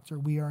from the doctor.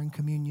 We are in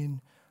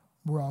communion.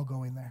 We're all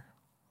going there.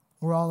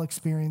 We're all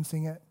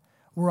experiencing it.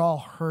 We're all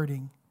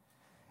hurting.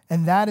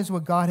 And that is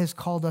what God has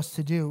called us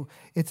to do.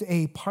 It's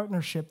a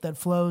partnership that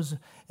flows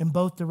in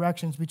both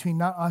directions between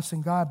not us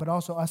and God, but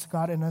also us,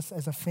 God, and us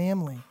as a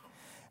family.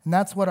 And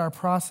that's what our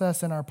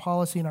process and our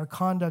policy and our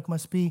conduct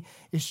must be,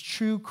 is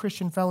true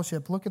Christian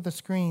fellowship. Look at the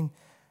screen.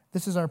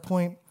 This is our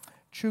point.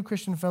 True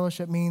Christian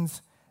fellowship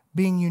means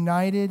being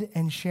united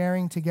and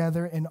sharing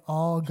together in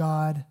all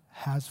God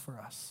has for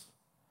us.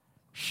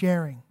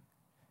 Sharing.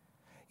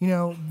 You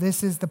know,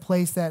 this is the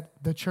place that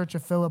the church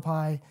of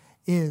Philippi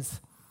is.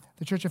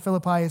 The church of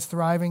Philippi is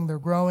thriving. They're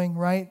growing,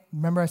 right?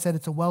 Remember I said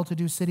it's a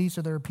well-to-do city,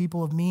 so there are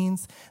people of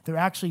means. They're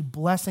actually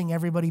blessing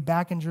everybody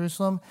back in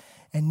Jerusalem.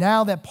 And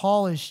now that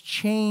Paul is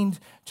chained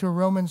to a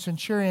Roman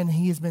centurion,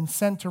 he has been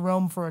sent to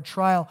Rome for a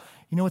trial.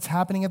 You know what's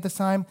happening at this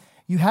time?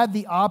 You had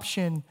the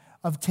option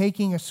of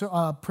taking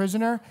a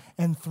prisoner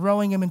and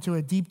throwing him into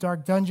a deep,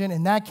 dark dungeon.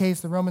 In that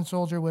case, the Roman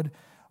soldier would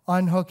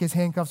unhook his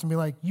handcuffs and be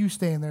like, you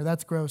stay in there.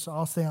 That's gross.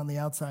 I'll stay on the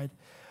outside.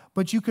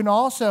 But you can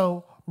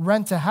also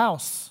rent a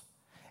house.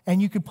 And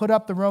you could put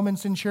up the Roman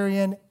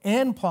centurion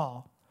and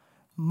Paul.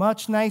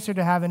 Much nicer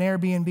to have an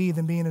Airbnb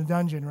than be in a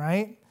dungeon,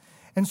 right?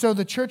 And so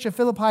the church of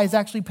Philippi is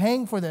actually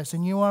paying for this.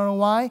 And you want to know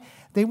why?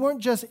 They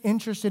weren't just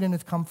interested in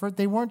its comfort.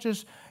 They weren't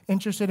just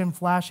interested in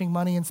flashing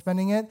money and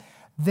spending it.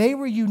 They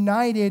were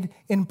united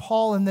in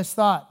Paul in this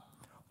thought.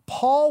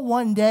 Paul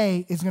one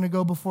day is going to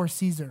go before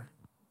Caesar.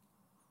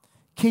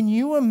 Can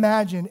you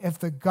imagine if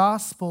the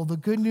gospel, the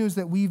good news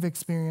that we've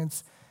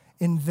experienced,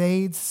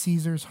 invades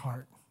Caesar's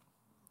heart?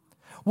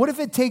 What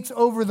if it takes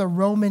over the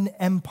Roman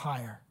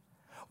Empire?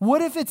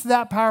 What if it's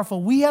that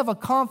powerful? We have a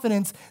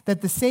confidence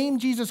that the same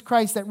Jesus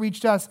Christ that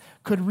reached us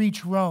could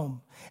reach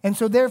Rome. And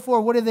so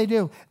therefore, what did they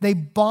do? They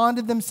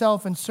bonded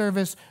themselves in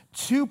service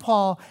to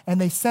Paul, and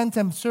they sent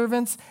him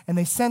servants, and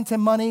they sent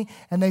him money,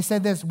 and they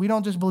said this, we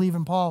don't just believe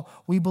in Paul,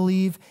 we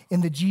believe in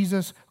the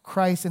Jesus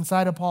Christ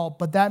inside of Paul.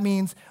 But that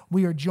means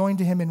we are joined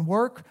to him in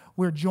work,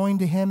 we're joined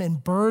to him in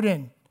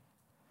burden.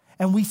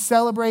 And we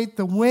celebrate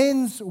the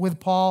wins with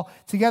Paul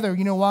together.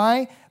 You know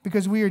why?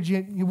 Because we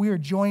are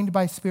joined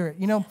by Spirit.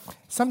 You know,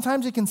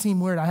 sometimes it can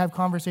seem weird. I have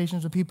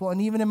conversations with people, and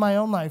even in my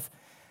own life,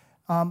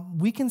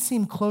 we can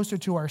seem closer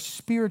to our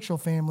spiritual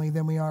family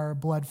than we are our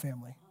blood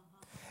family.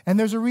 And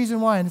there's a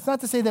reason why. And it's not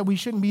to say that we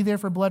shouldn't be there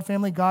for blood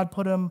family. God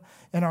put them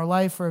in our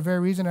life for a very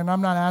reason, and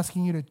I'm not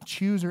asking you to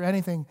choose or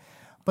anything.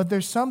 But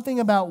there's something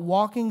about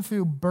walking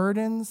through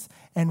burdens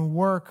and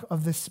work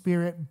of the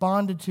Spirit,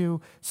 bonded to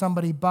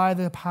somebody by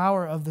the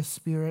power of the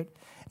Spirit,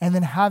 and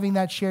then having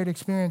that shared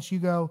experience, you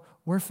go,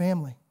 we're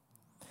family.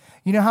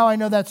 You know how I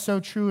know that's so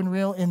true and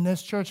real in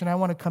this church, and I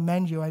want to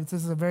commend you. This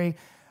is a very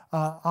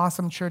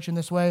awesome church in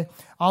this way.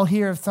 I'll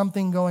hear of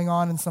something going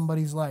on in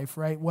somebody's life,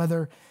 right?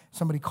 Whether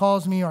somebody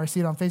calls me or I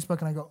see it on Facebook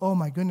and I go, oh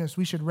my goodness,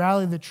 we should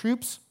rally the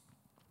troops.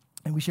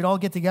 And we should all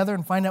get together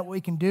and find out what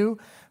we can do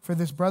for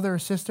this brother or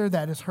sister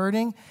that is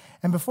hurting.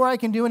 And before I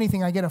can do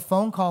anything, I get a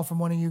phone call from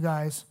one of you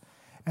guys.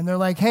 And they're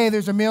like, hey,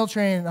 there's a meal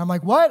train. And I'm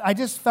like, what? I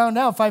just found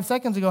out 5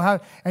 seconds ago.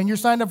 And you're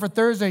signed up for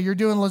Thursday. You're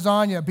doing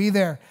lasagna. Be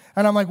there.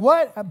 And I'm like,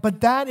 what?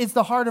 But that is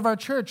the heart of our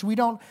church. We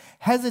don't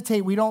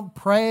hesitate. We don't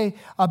pray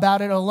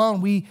about it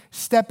alone. We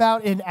step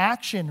out in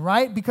action,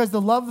 right? Because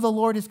the love of the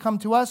Lord has come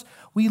to us.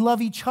 We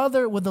love each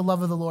other with the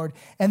love of the Lord.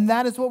 And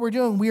that is what we're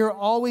doing. We are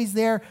always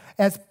there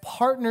as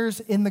partners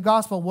in the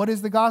gospel. What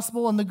is the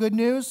gospel and the good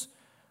news?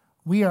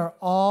 We are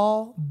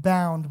all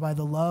bound by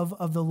the love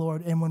of the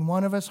Lord. And when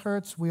one of us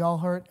hurts, we all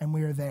hurt, and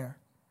we are there.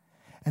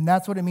 And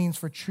that's what it means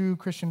for true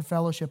Christian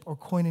fellowship or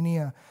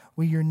koinonia.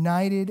 We're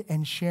united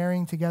and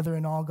sharing together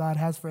in all God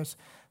has for us.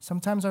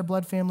 Sometimes our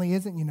blood family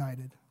isn't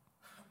united,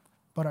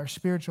 but our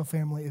spiritual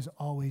family is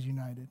always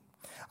united.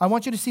 I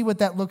want you to see what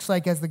that looks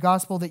like as the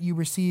gospel that you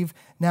receive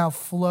now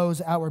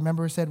flows outward.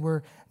 Remember, I said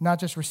we're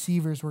not just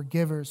receivers, we're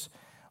givers.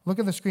 Look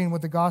at the screen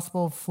what the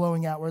gospel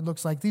flowing outward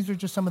looks like. These are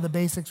just some of the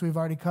basics we've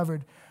already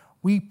covered.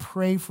 We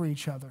pray for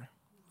each other.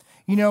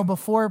 You know,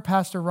 before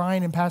Pastor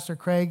Ryan and Pastor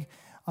Craig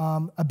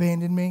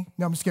abandoned me,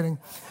 no, I'm just kidding.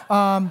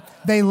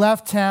 They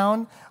left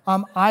town.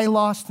 I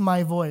lost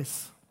my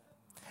voice.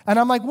 And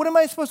I'm like, what am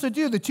I supposed to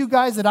do? The two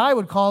guys that I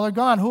would call are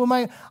gone. Who am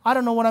I? I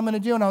don't know what I'm going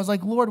to do. And I was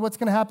like, Lord, what's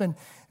going to happen?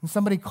 And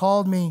somebody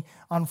called me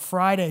on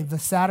Friday, the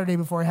Saturday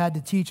before I had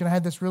to teach. And I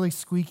had this really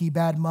squeaky,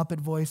 bad Muppet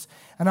voice.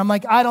 And I'm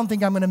like, I don't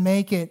think I'm going to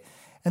make it.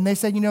 And they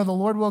said, you know, the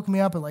Lord woke me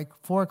up at like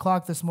 4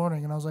 o'clock this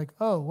morning. And I was like,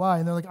 oh, why?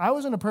 And they're like, I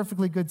was in a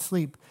perfectly good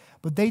sleep,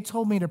 but they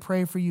told me to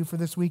pray for you for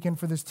this weekend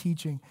for this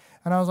teaching.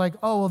 And I was like,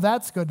 oh, well,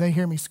 that's good. They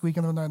hear me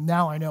squeaking. And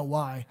now I know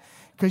why.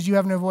 Because you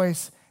have no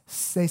voice.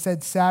 They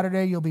said,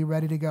 Saturday, you'll be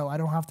ready to go. I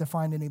don't have to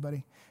find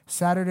anybody.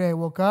 Saturday, I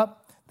woke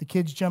up. The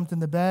kids jumped in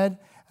the bed.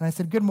 And I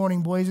said, good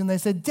morning, boys. And they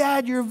said,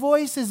 Dad, your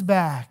voice is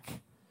back.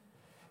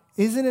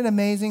 Isn't it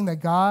amazing that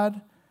God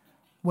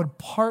would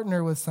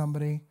partner with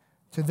somebody?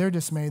 To their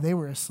dismay, they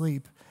were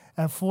asleep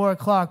at 4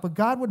 o'clock. But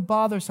God would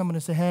bother someone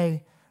to say,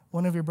 hey,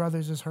 one of your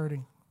brothers is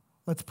hurting.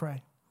 Let's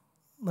pray.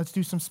 Let's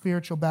do some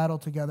spiritual battle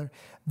together.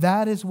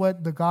 That is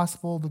what the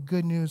gospel, the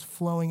good news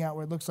flowing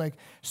outward looks like.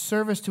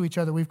 Service to each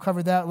other. We've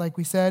covered that. Like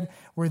we said,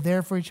 we're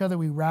there for each other.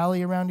 We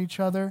rally around each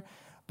other.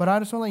 But I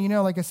just want to let you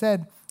know, like I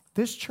said,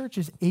 this church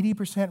is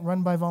 80%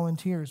 run by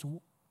volunteers.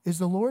 Is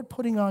the Lord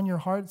putting on your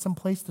heart some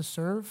place to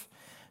serve,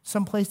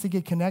 some place to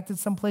get connected,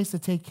 some place to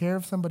take care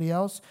of somebody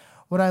else?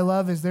 What I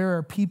love is there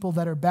are people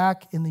that are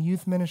back in the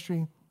youth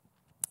ministry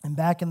and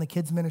back in the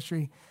kids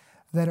ministry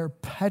that are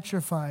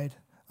petrified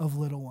of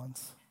little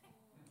ones.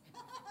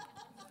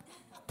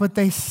 But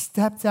they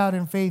stepped out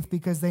in faith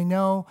because they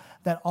know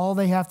that all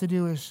they have to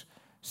do is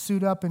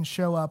suit up and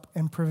show up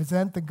and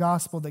present the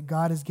gospel that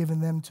God has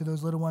given them to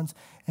those little ones.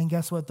 And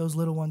guess what? Those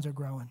little ones are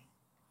growing.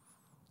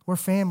 We're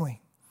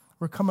family.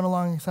 We're coming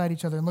alongside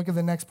each other. And look at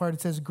the next part.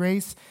 It says,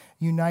 grace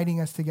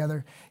uniting us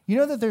together. You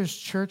know that there's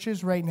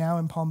churches right now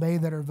in Palm Bay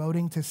that are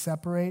voting to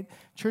separate?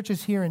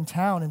 Churches here in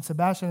town in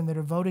Sebastian that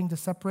are voting to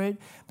separate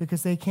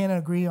because they can't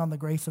agree on the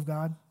grace of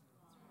God?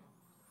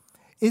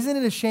 Isn't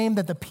it a shame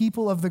that the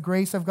people of the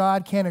grace of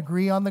God can't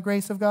agree on the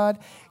grace of God?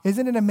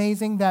 Isn't it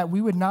amazing that we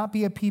would not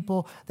be a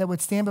people that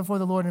would stand before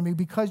the Lord and be,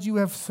 because you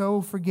have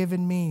so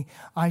forgiven me,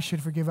 I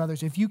should forgive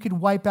others. If you could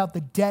wipe out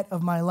the debt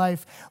of my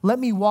life, let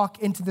me walk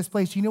into this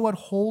place. You know what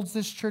holds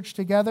this church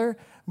together?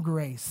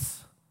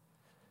 Grace.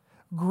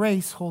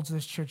 Grace holds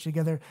this church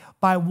together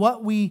by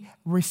what we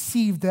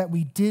received that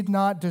we did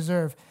not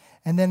deserve.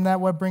 And then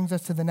that what brings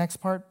us to the next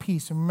part,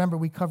 peace. And remember,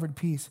 we covered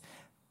peace.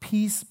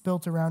 Peace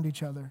built around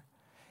each other.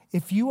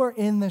 If you are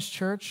in this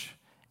church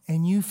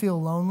and you feel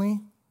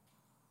lonely,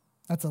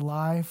 that's a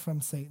lie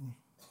from Satan.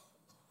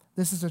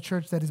 This is a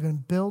church that has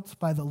been built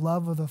by the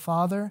love of the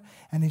Father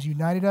and has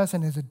united us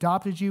and has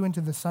adopted you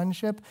into the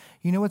sonship.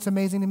 You know what's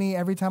amazing to me?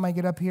 Every time I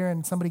get up here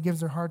and somebody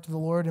gives their heart to the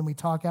Lord and we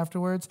talk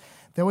afterwards,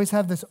 they always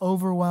have this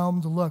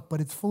overwhelmed look,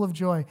 but it's full of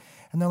joy.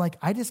 And they're like,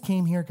 I just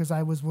came here because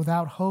I was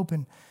without hope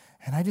and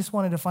I just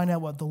wanted to find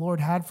out what the Lord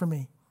had for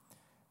me.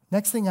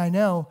 Next thing I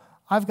know,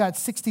 I've got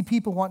 60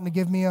 people wanting to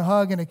give me a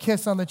hug and a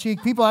kiss on the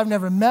cheek, people I've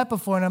never met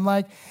before. And I'm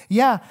like,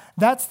 yeah,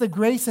 that's the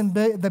grace and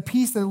the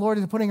peace that the Lord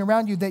is putting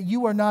around you, that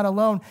you are not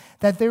alone,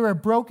 that there are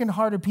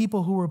brokenhearted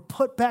people who were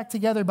put back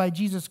together by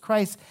Jesus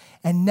Christ,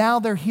 and now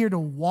they're here to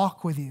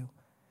walk with you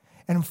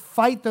and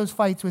fight those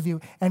fights with you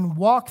and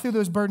walk through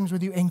those burdens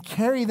with you and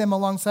carry them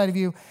alongside of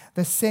you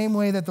the same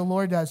way that the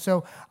Lord does.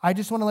 So I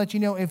just want to let you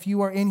know, if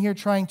you are in here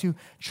trying to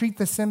treat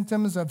the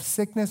symptoms of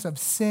sickness, of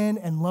sin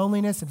and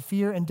loneliness and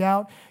fear and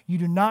doubt, you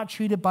do not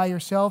treat it by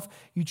yourself.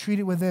 You treat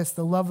it with this,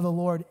 the love of the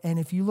Lord. And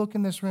if you look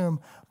in this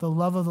room, the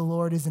love of the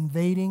Lord is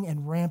invading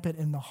and rampant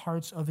in the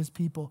hearts of his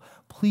people.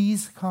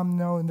 Please come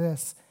know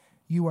this.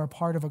 You are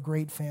part of a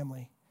great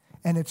family.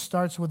 And it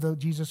starts with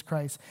Jesus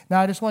Christ.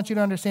 Now, I just want you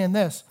to understand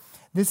this.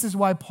 This is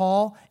why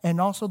Paul and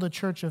also the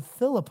church of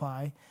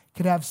Philippi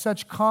could have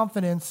such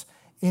confidence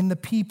in the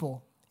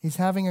people. He's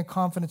having a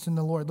confidence in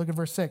the Lord. Look at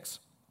verse 6.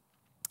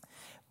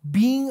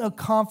 Being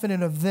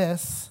confident of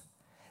this,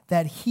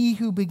 that he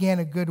who began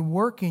a good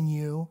work in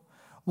you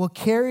will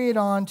carry it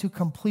on to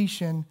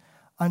completion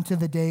unto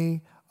the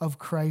day of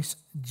Christ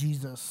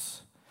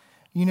Jesus.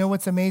 You know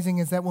what's amazing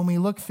is that when we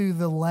look through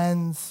the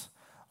lens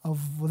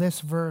of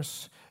this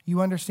verse,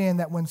 you understand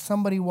that when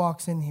somebody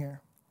walks in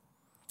here,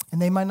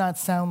 and they might not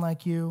sound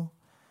like you,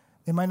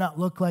 they might not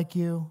look like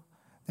you,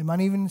 they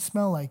might even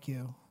smell like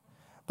you,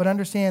 but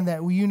understand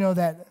that you know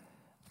that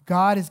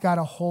God has got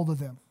a hold of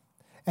them.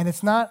 And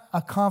it's not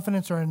a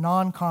confidence or a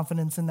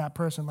non-confidence in that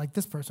person, like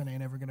this person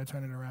ain't ever going to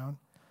turn it around.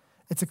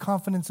 It's a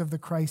confidence of the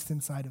Christ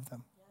inside of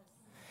them.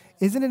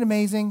 Isn't it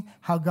amazing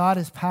how God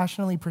has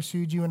passionately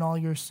pursued you in all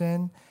your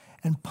sin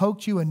and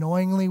poked you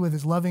annoyingly with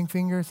his loving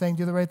finger saying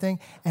do the right thing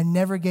and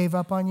never gave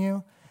up on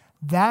you?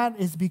 That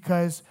is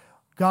because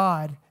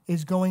God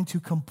is going to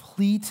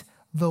complete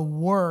the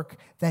work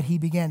that he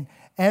began.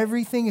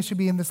 Everything should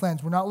be in this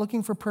lens. We're not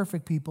looking for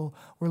perfect people.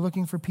 We're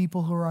looking for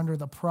people who are under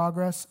the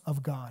progress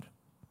of God.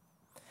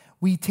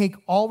 We take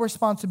all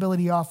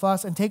responsibility off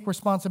us and take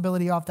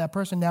responsibility off that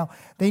person. Now,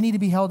 they need to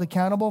be held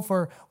accountable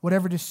for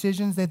whatever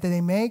decisions that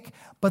they make,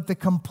 but the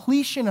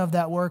completion of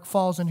that work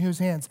falls in whose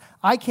hands?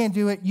 I can't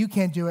do it. You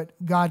can't do it.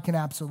 God can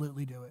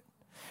absolutely do it.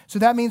 So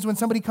that means when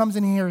somebody comes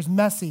in here is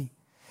messy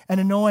and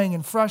annoying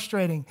and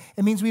frustrating,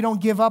 it means we don't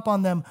give up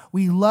on them.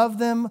 We love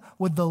them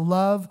with the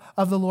love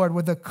of the Lord,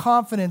 with the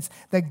confidence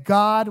that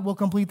God will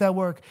complete that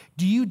work.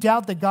 Do you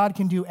doubt that God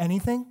can do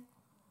anything?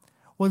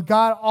 With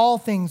God, all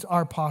things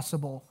are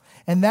possible.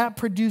 And that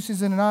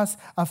produces in us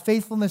a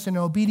faithfulness and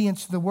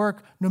obedience to the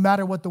work, no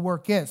matter what the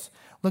work is.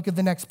 Look at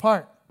the next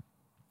part.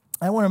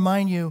 I want to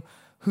remind you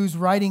who's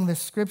writing this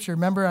scripture.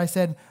 Remember I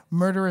said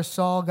murderous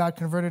Saul got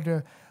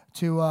converted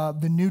to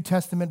the New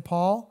Testament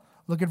Paul?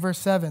 Look at verse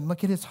 7.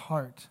 Look at his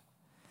heart.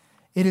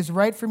 It is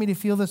right for me to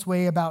feel this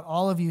way about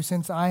all of you,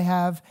 since I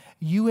have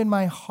you in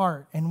my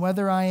heart, and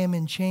whether I am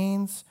in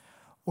chains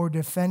or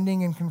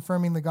defending and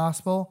confirming the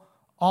gospel,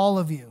 all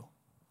of you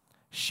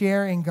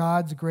share in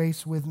God's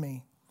grace with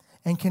me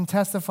and can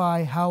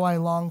testify how I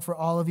long for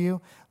all of you.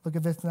 Look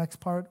at this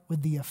next part,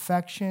 with the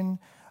affection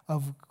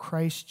of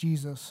Christ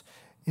Jesus.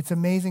 It's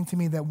amazing to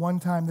me that one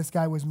time this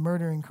guy was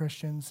murdering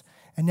Christians,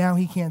 and now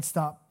he can't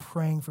stop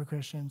praying for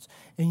Christians.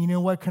 And you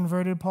know what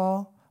converted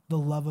Paul? The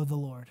love of the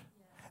Lord.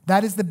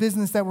 That is the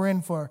business that we're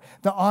in for,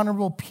 the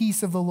honorable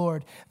peace of the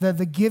Lord, the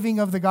giving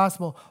of the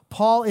gospel.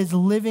 Paul is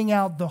living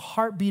out the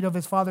heartbeat of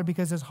his Father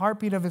because his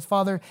heartbeat of his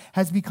Father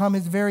has become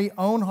his very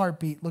own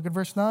heartbeat. Look at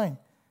verse 9.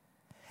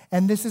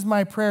 And this is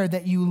my prayer,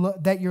 that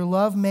your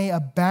love may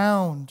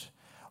abound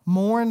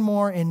more and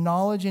more in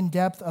knowledge and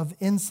depth of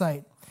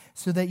insight,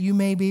 so that you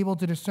may be able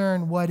to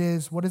discern what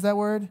is that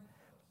word?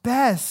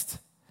 Best.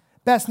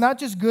 Best, not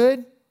just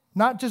good,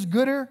 not just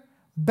gooder,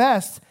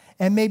 best,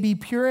 and may be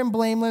pure and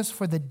blameless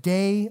for the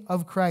day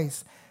of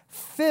Christ,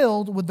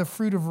 filled with the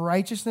fruit of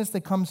righteousness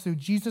that comes through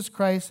Jesus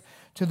Christ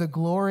to the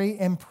glory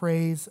and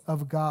praise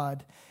of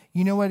God.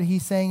 You know what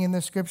he's saying in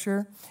this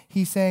scripture?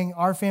 He's saying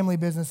our family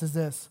business is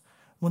this.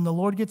 When the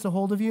Lord gets a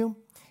hold of you,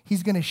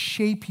 he's going to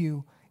shape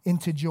you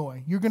into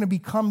joy. You're going to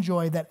become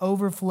joy that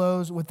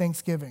overflows with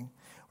thanksgiving.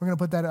 We're going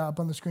to put that up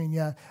on the screen.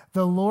 Yeah.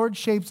 The Lord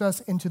shapes us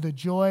into the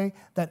joy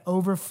that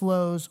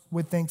overflows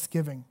with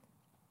thanksgiving.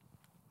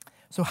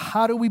 So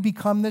how do we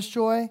become this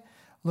joy?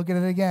 Look at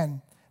it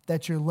again.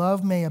 That your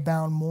love may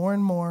abound more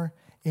and more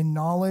in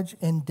knowledge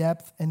and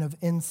depth and of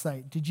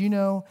insight. Did you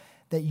know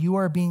that you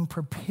are being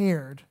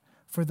prepared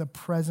for the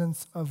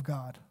presence of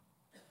God?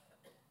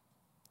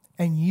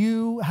 And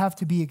you have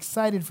to be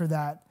excited for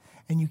that.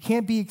 And you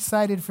can't be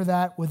excited for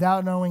that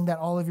without knowing that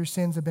all of your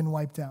sins have been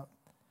wiped out.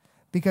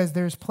 Because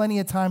there's plenty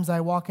of times I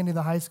walk into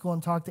the high school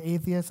and talk to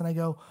atheists and I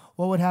go,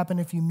 what would happen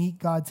if you meet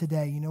God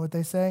today? You know what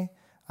they say?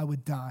 I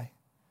would die.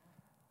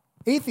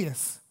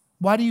 Atheists,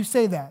 why do you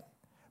say that?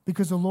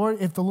 Because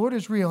if the Lord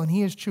is real and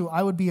he is true,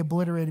 I would be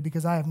obliterated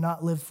because I have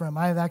not lived for him.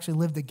 I have actually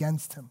lived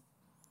against him.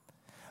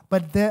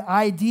 But the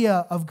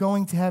idea of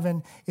going to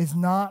heaven is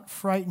not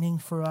frightening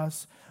for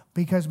us,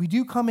 because we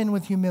do come in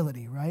with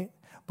humility, right?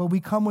 But we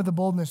come with a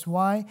boldness.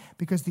 Why?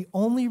 Because the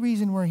only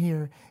reason we're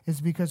here is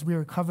because we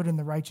are covered in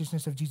the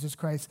righteousness of Jesus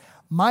Christ.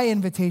 My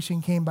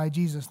invitation came by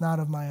Jesus, not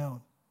of my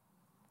own.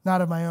 Not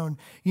of my own.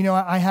 You know,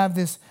 I have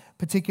this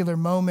particular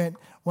moment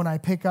when I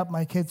pick up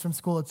my kids from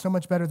school. It's so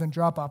much better than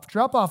drop-off.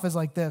 Drop-off is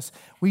like this.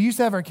 We used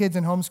to have our kids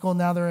in homeschool.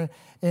 Now they're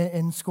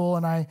in school,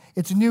 and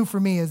it's new for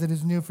me as it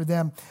is new for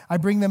them. I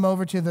bring them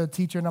over to the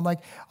teacher, and I'm like,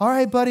 all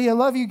right, buddy, I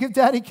love you. Give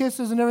daddy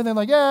kisses and everything.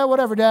 Like, yeah,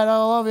 whatever, dad. I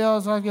love you.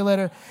 I'll talk to you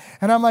later.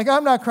 And I'm like,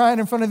 I'm not crying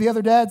in front of the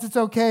other dads. It's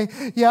okay.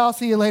 Yeah, I'll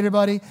see you later,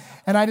 buddy.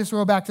 And I just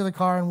roll back to the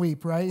car and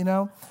weep, right, you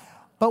know?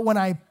 But when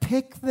I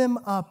pick them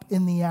up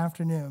in the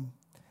afternoon,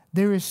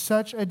 there is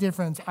such a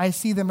difference. I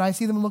see them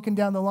looking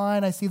down the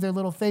line. I see their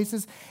little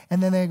faces, and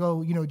then they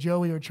go, you know,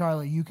 Joey or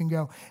Charlie, you can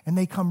go. And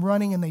they come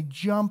running, and they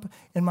jump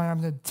in my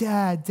arms. And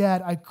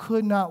Dad, I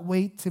could not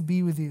wait to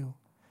be with you.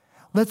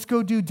 Let's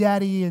go do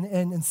daddy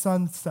and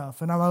son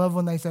stuff. And I love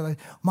when they say, like,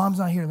 Mom's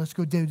not here. Let's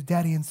go do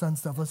daddy and son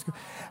stuff. Let's go.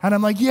 And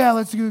I'm like, yeah,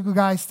 let's do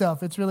guy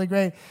stuff. It's really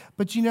great.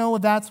 But you know,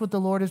 that's what the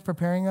Lord is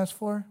preparing us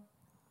for.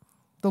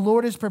 The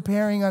Lord is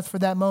preparing us for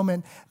that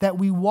moment that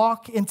we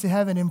walk into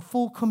heaven in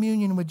full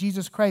communion with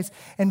Jesus Christ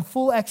and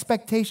full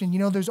expectation. You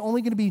know, there's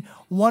only going to be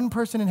one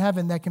person in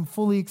heaven that can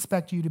fully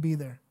expect you to be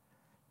there.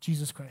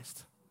 Jesus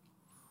Christ.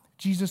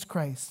 Jesus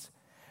Christ.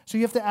 So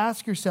you have to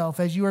ask yourself,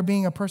 as you are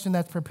being a person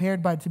that's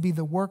prepared to be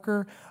the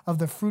worker of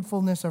the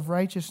fruitfulness of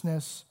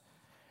righteousness,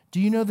 do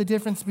you know the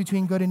difference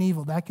between good and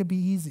evil? That could be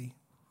easy.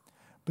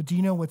 But do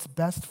you know what's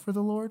best for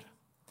the Lord?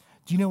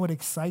 Do you know what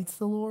excites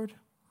the Lord?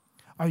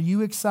 Are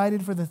you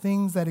excited for the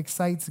things that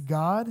excites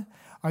God?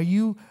 Are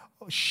you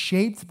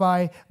shaped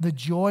by the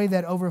joy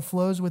that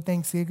overflows with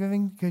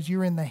thanksgiving because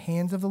you're in the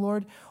hands of the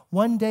Lord?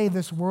 One day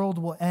this world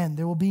will end.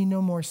 There will be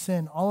no more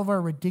sin. All of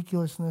our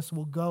ridiculousness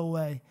will go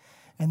away,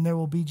 and there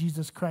will be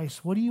Jesus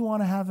Christ. What do you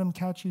want to have him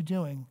catch you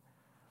doing?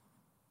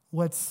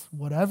 What's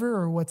whatever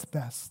or what's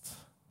best?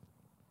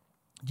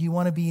 Do you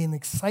want to be in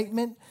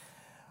excitement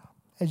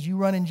as you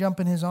run and jump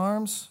in his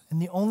arms?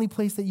 And the only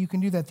place that you can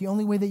do that, the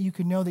only way that you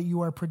can know that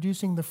you are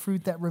producing the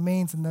fruit that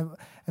remains and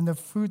the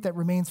fruit that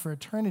remains for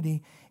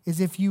eternity is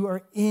if you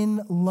are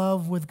in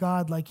love with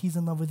God like he's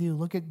in love with you.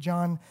 Look at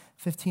John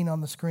 15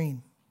 on the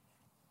screen.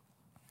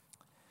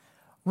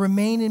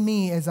 Remain in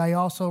me as I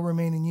also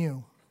remain in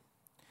you.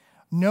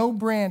 No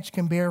branch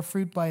can bear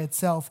fruit by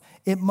itself.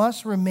 It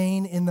must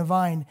remain in the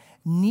vine.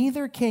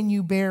 Neither can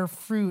you bear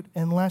fruit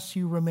unless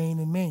you remain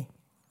in me.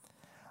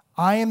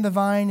 I am the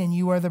vine and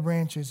you are the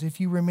branches. If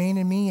you remain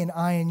in me and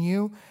I in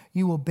you,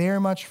 you will bear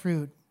much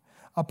fruit.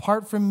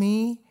 Apart from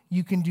me,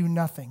 you can do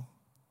nothing.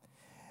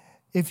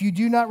 If you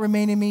do not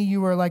remain in me,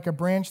 you are like a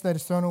branch that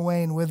is thrown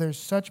away and withers.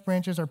 Such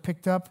branches are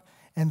picked up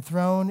and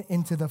thrown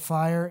into the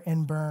fire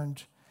and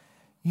burned.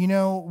 You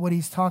know what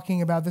he's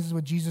talking about? This is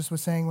what Jesus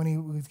was saying when he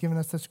was giving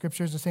us the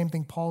scriptures. The same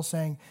thing Paul's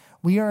saying.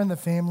 We are in the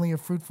family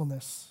of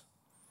fruitfulness.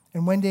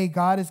 And one day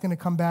God is going to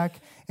come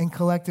back and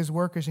collect his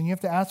workers. And you have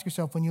to ask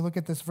yourself when you look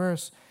at this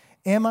verse,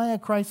 am I a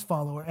Christ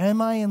follower?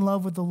 Am I in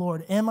love with the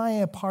Lord? Am I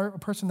a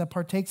person that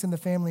partakes in the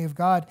family of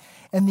God?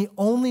 And the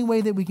only way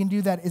that we can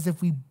do that is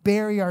if we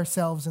bury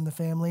ourselves in the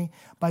family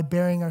by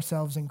burying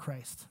ourselves in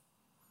Christ.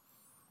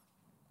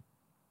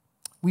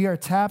 We are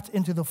tapped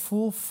into the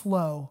full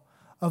flow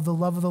of the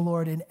love of the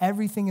Lord, and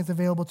everything is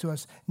available to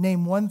us.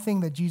 Name one thing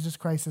that Jesus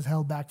Christ has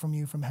held back from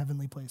you from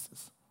heavenly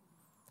places.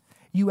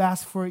 You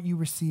ask for it, you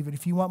receive it.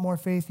 If you want more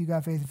faith, you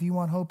got faith. If you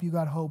want hope, you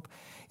got hope.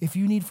 If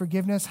you need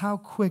forgiveness, how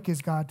quick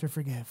is God to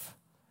forgive?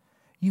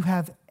 You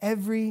have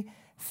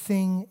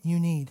everything you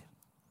need.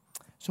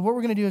 So what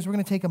we're going to do is we're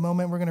going to take a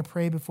moment. We're going to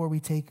pray before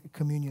we take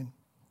communion.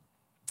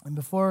 And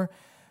before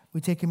we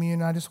take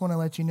communion, I just want to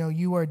let you know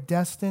you are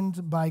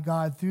destined by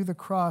God through the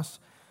cross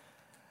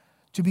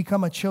to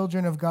become a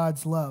children of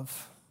God's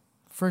love.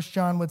 1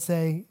 John would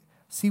say,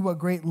 see what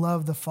great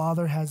love the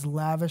Father has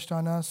lavished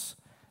on us,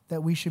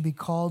 that we should be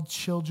called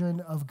children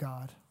of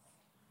God.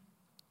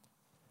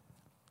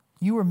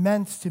 You were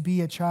meant to be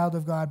a child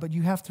of God, but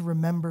you have to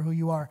remember who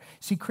you are.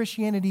 See,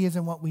 Christianity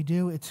isn't what we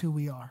do, it's who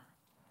we are.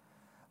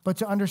 But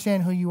to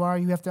understand who you are,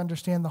 you have to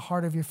understand the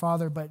heart of your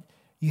Father, but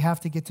you have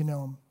to get to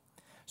know him.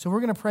 So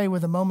we're going to pray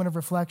with a moment of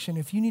reflection.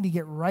 If you need to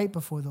get right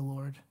before the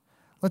Lord,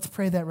 let's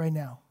pray that right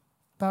now.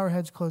 Bow our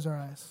heads, close our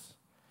eyes.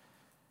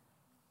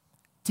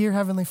 Dear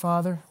Heavenly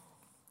Father,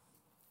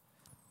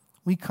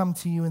 we come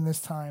to you in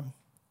this time.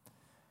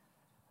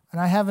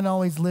 And I haven't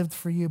always lived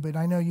for you, but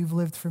I know you've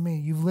lived for me.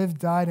 You've lived,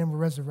 died, and were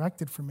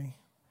resurrected for me.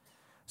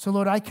 So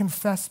Lord, I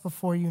confess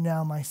before you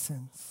now my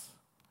sins.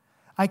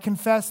 I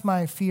confess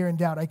my fear and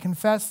doubt. I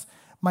confess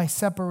my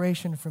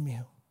separation from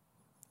you.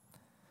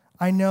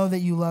 I know that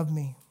you love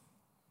me.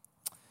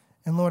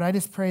 And Lord, I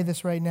just pray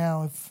this right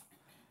now.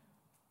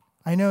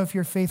 If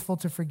you're faithful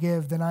to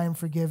forgive, then I am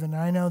forgiven.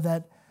 And I know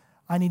that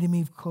I need to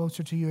move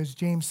closer to you. As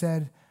James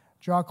said,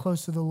 draw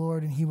close to the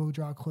Lord and he will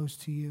draw close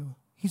to you.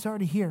 He's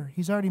already here.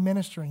 He's already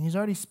ministering. He's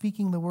already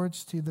speaking the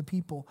words to the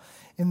people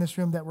in this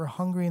room that were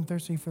hungry and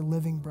thirsty for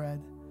living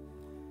bread.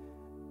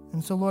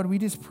 And so, Lord, we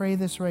just pray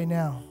this right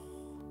now,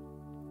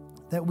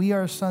 that we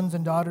are sons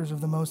and daughters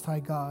of the Most High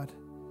God.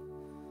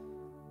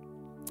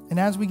 And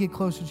as we get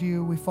closer to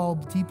you, we fall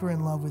deeper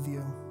in love with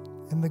you.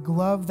 And the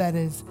love that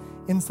is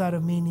inside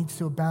of me needs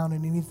to abound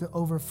and it needs to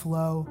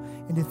overflow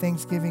into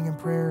thanksgiving and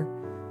prayer.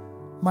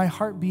 My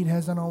heartbeat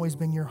hasn't always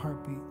been your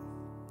heartbeat.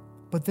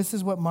 But this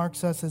is what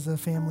marks us as a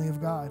family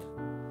of God.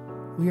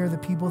 We are the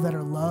people that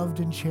are loved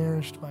and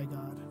cherished by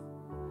God.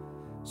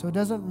 So it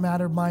doesn't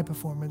matter my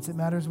performance. It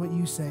matters what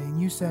you say. And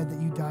you said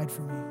that you died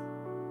for me,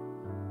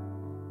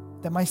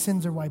 that my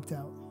sins are wiped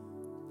out,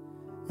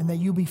 and that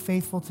you'll be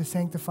faithful to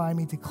sanctify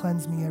me, to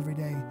cleanse me every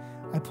day.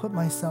 I put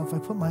my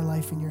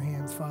life in your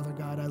hands, Father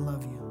God. I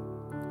love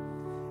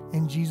you.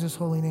 In Jesus'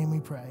 holy name we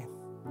pray.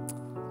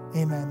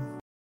 Amen.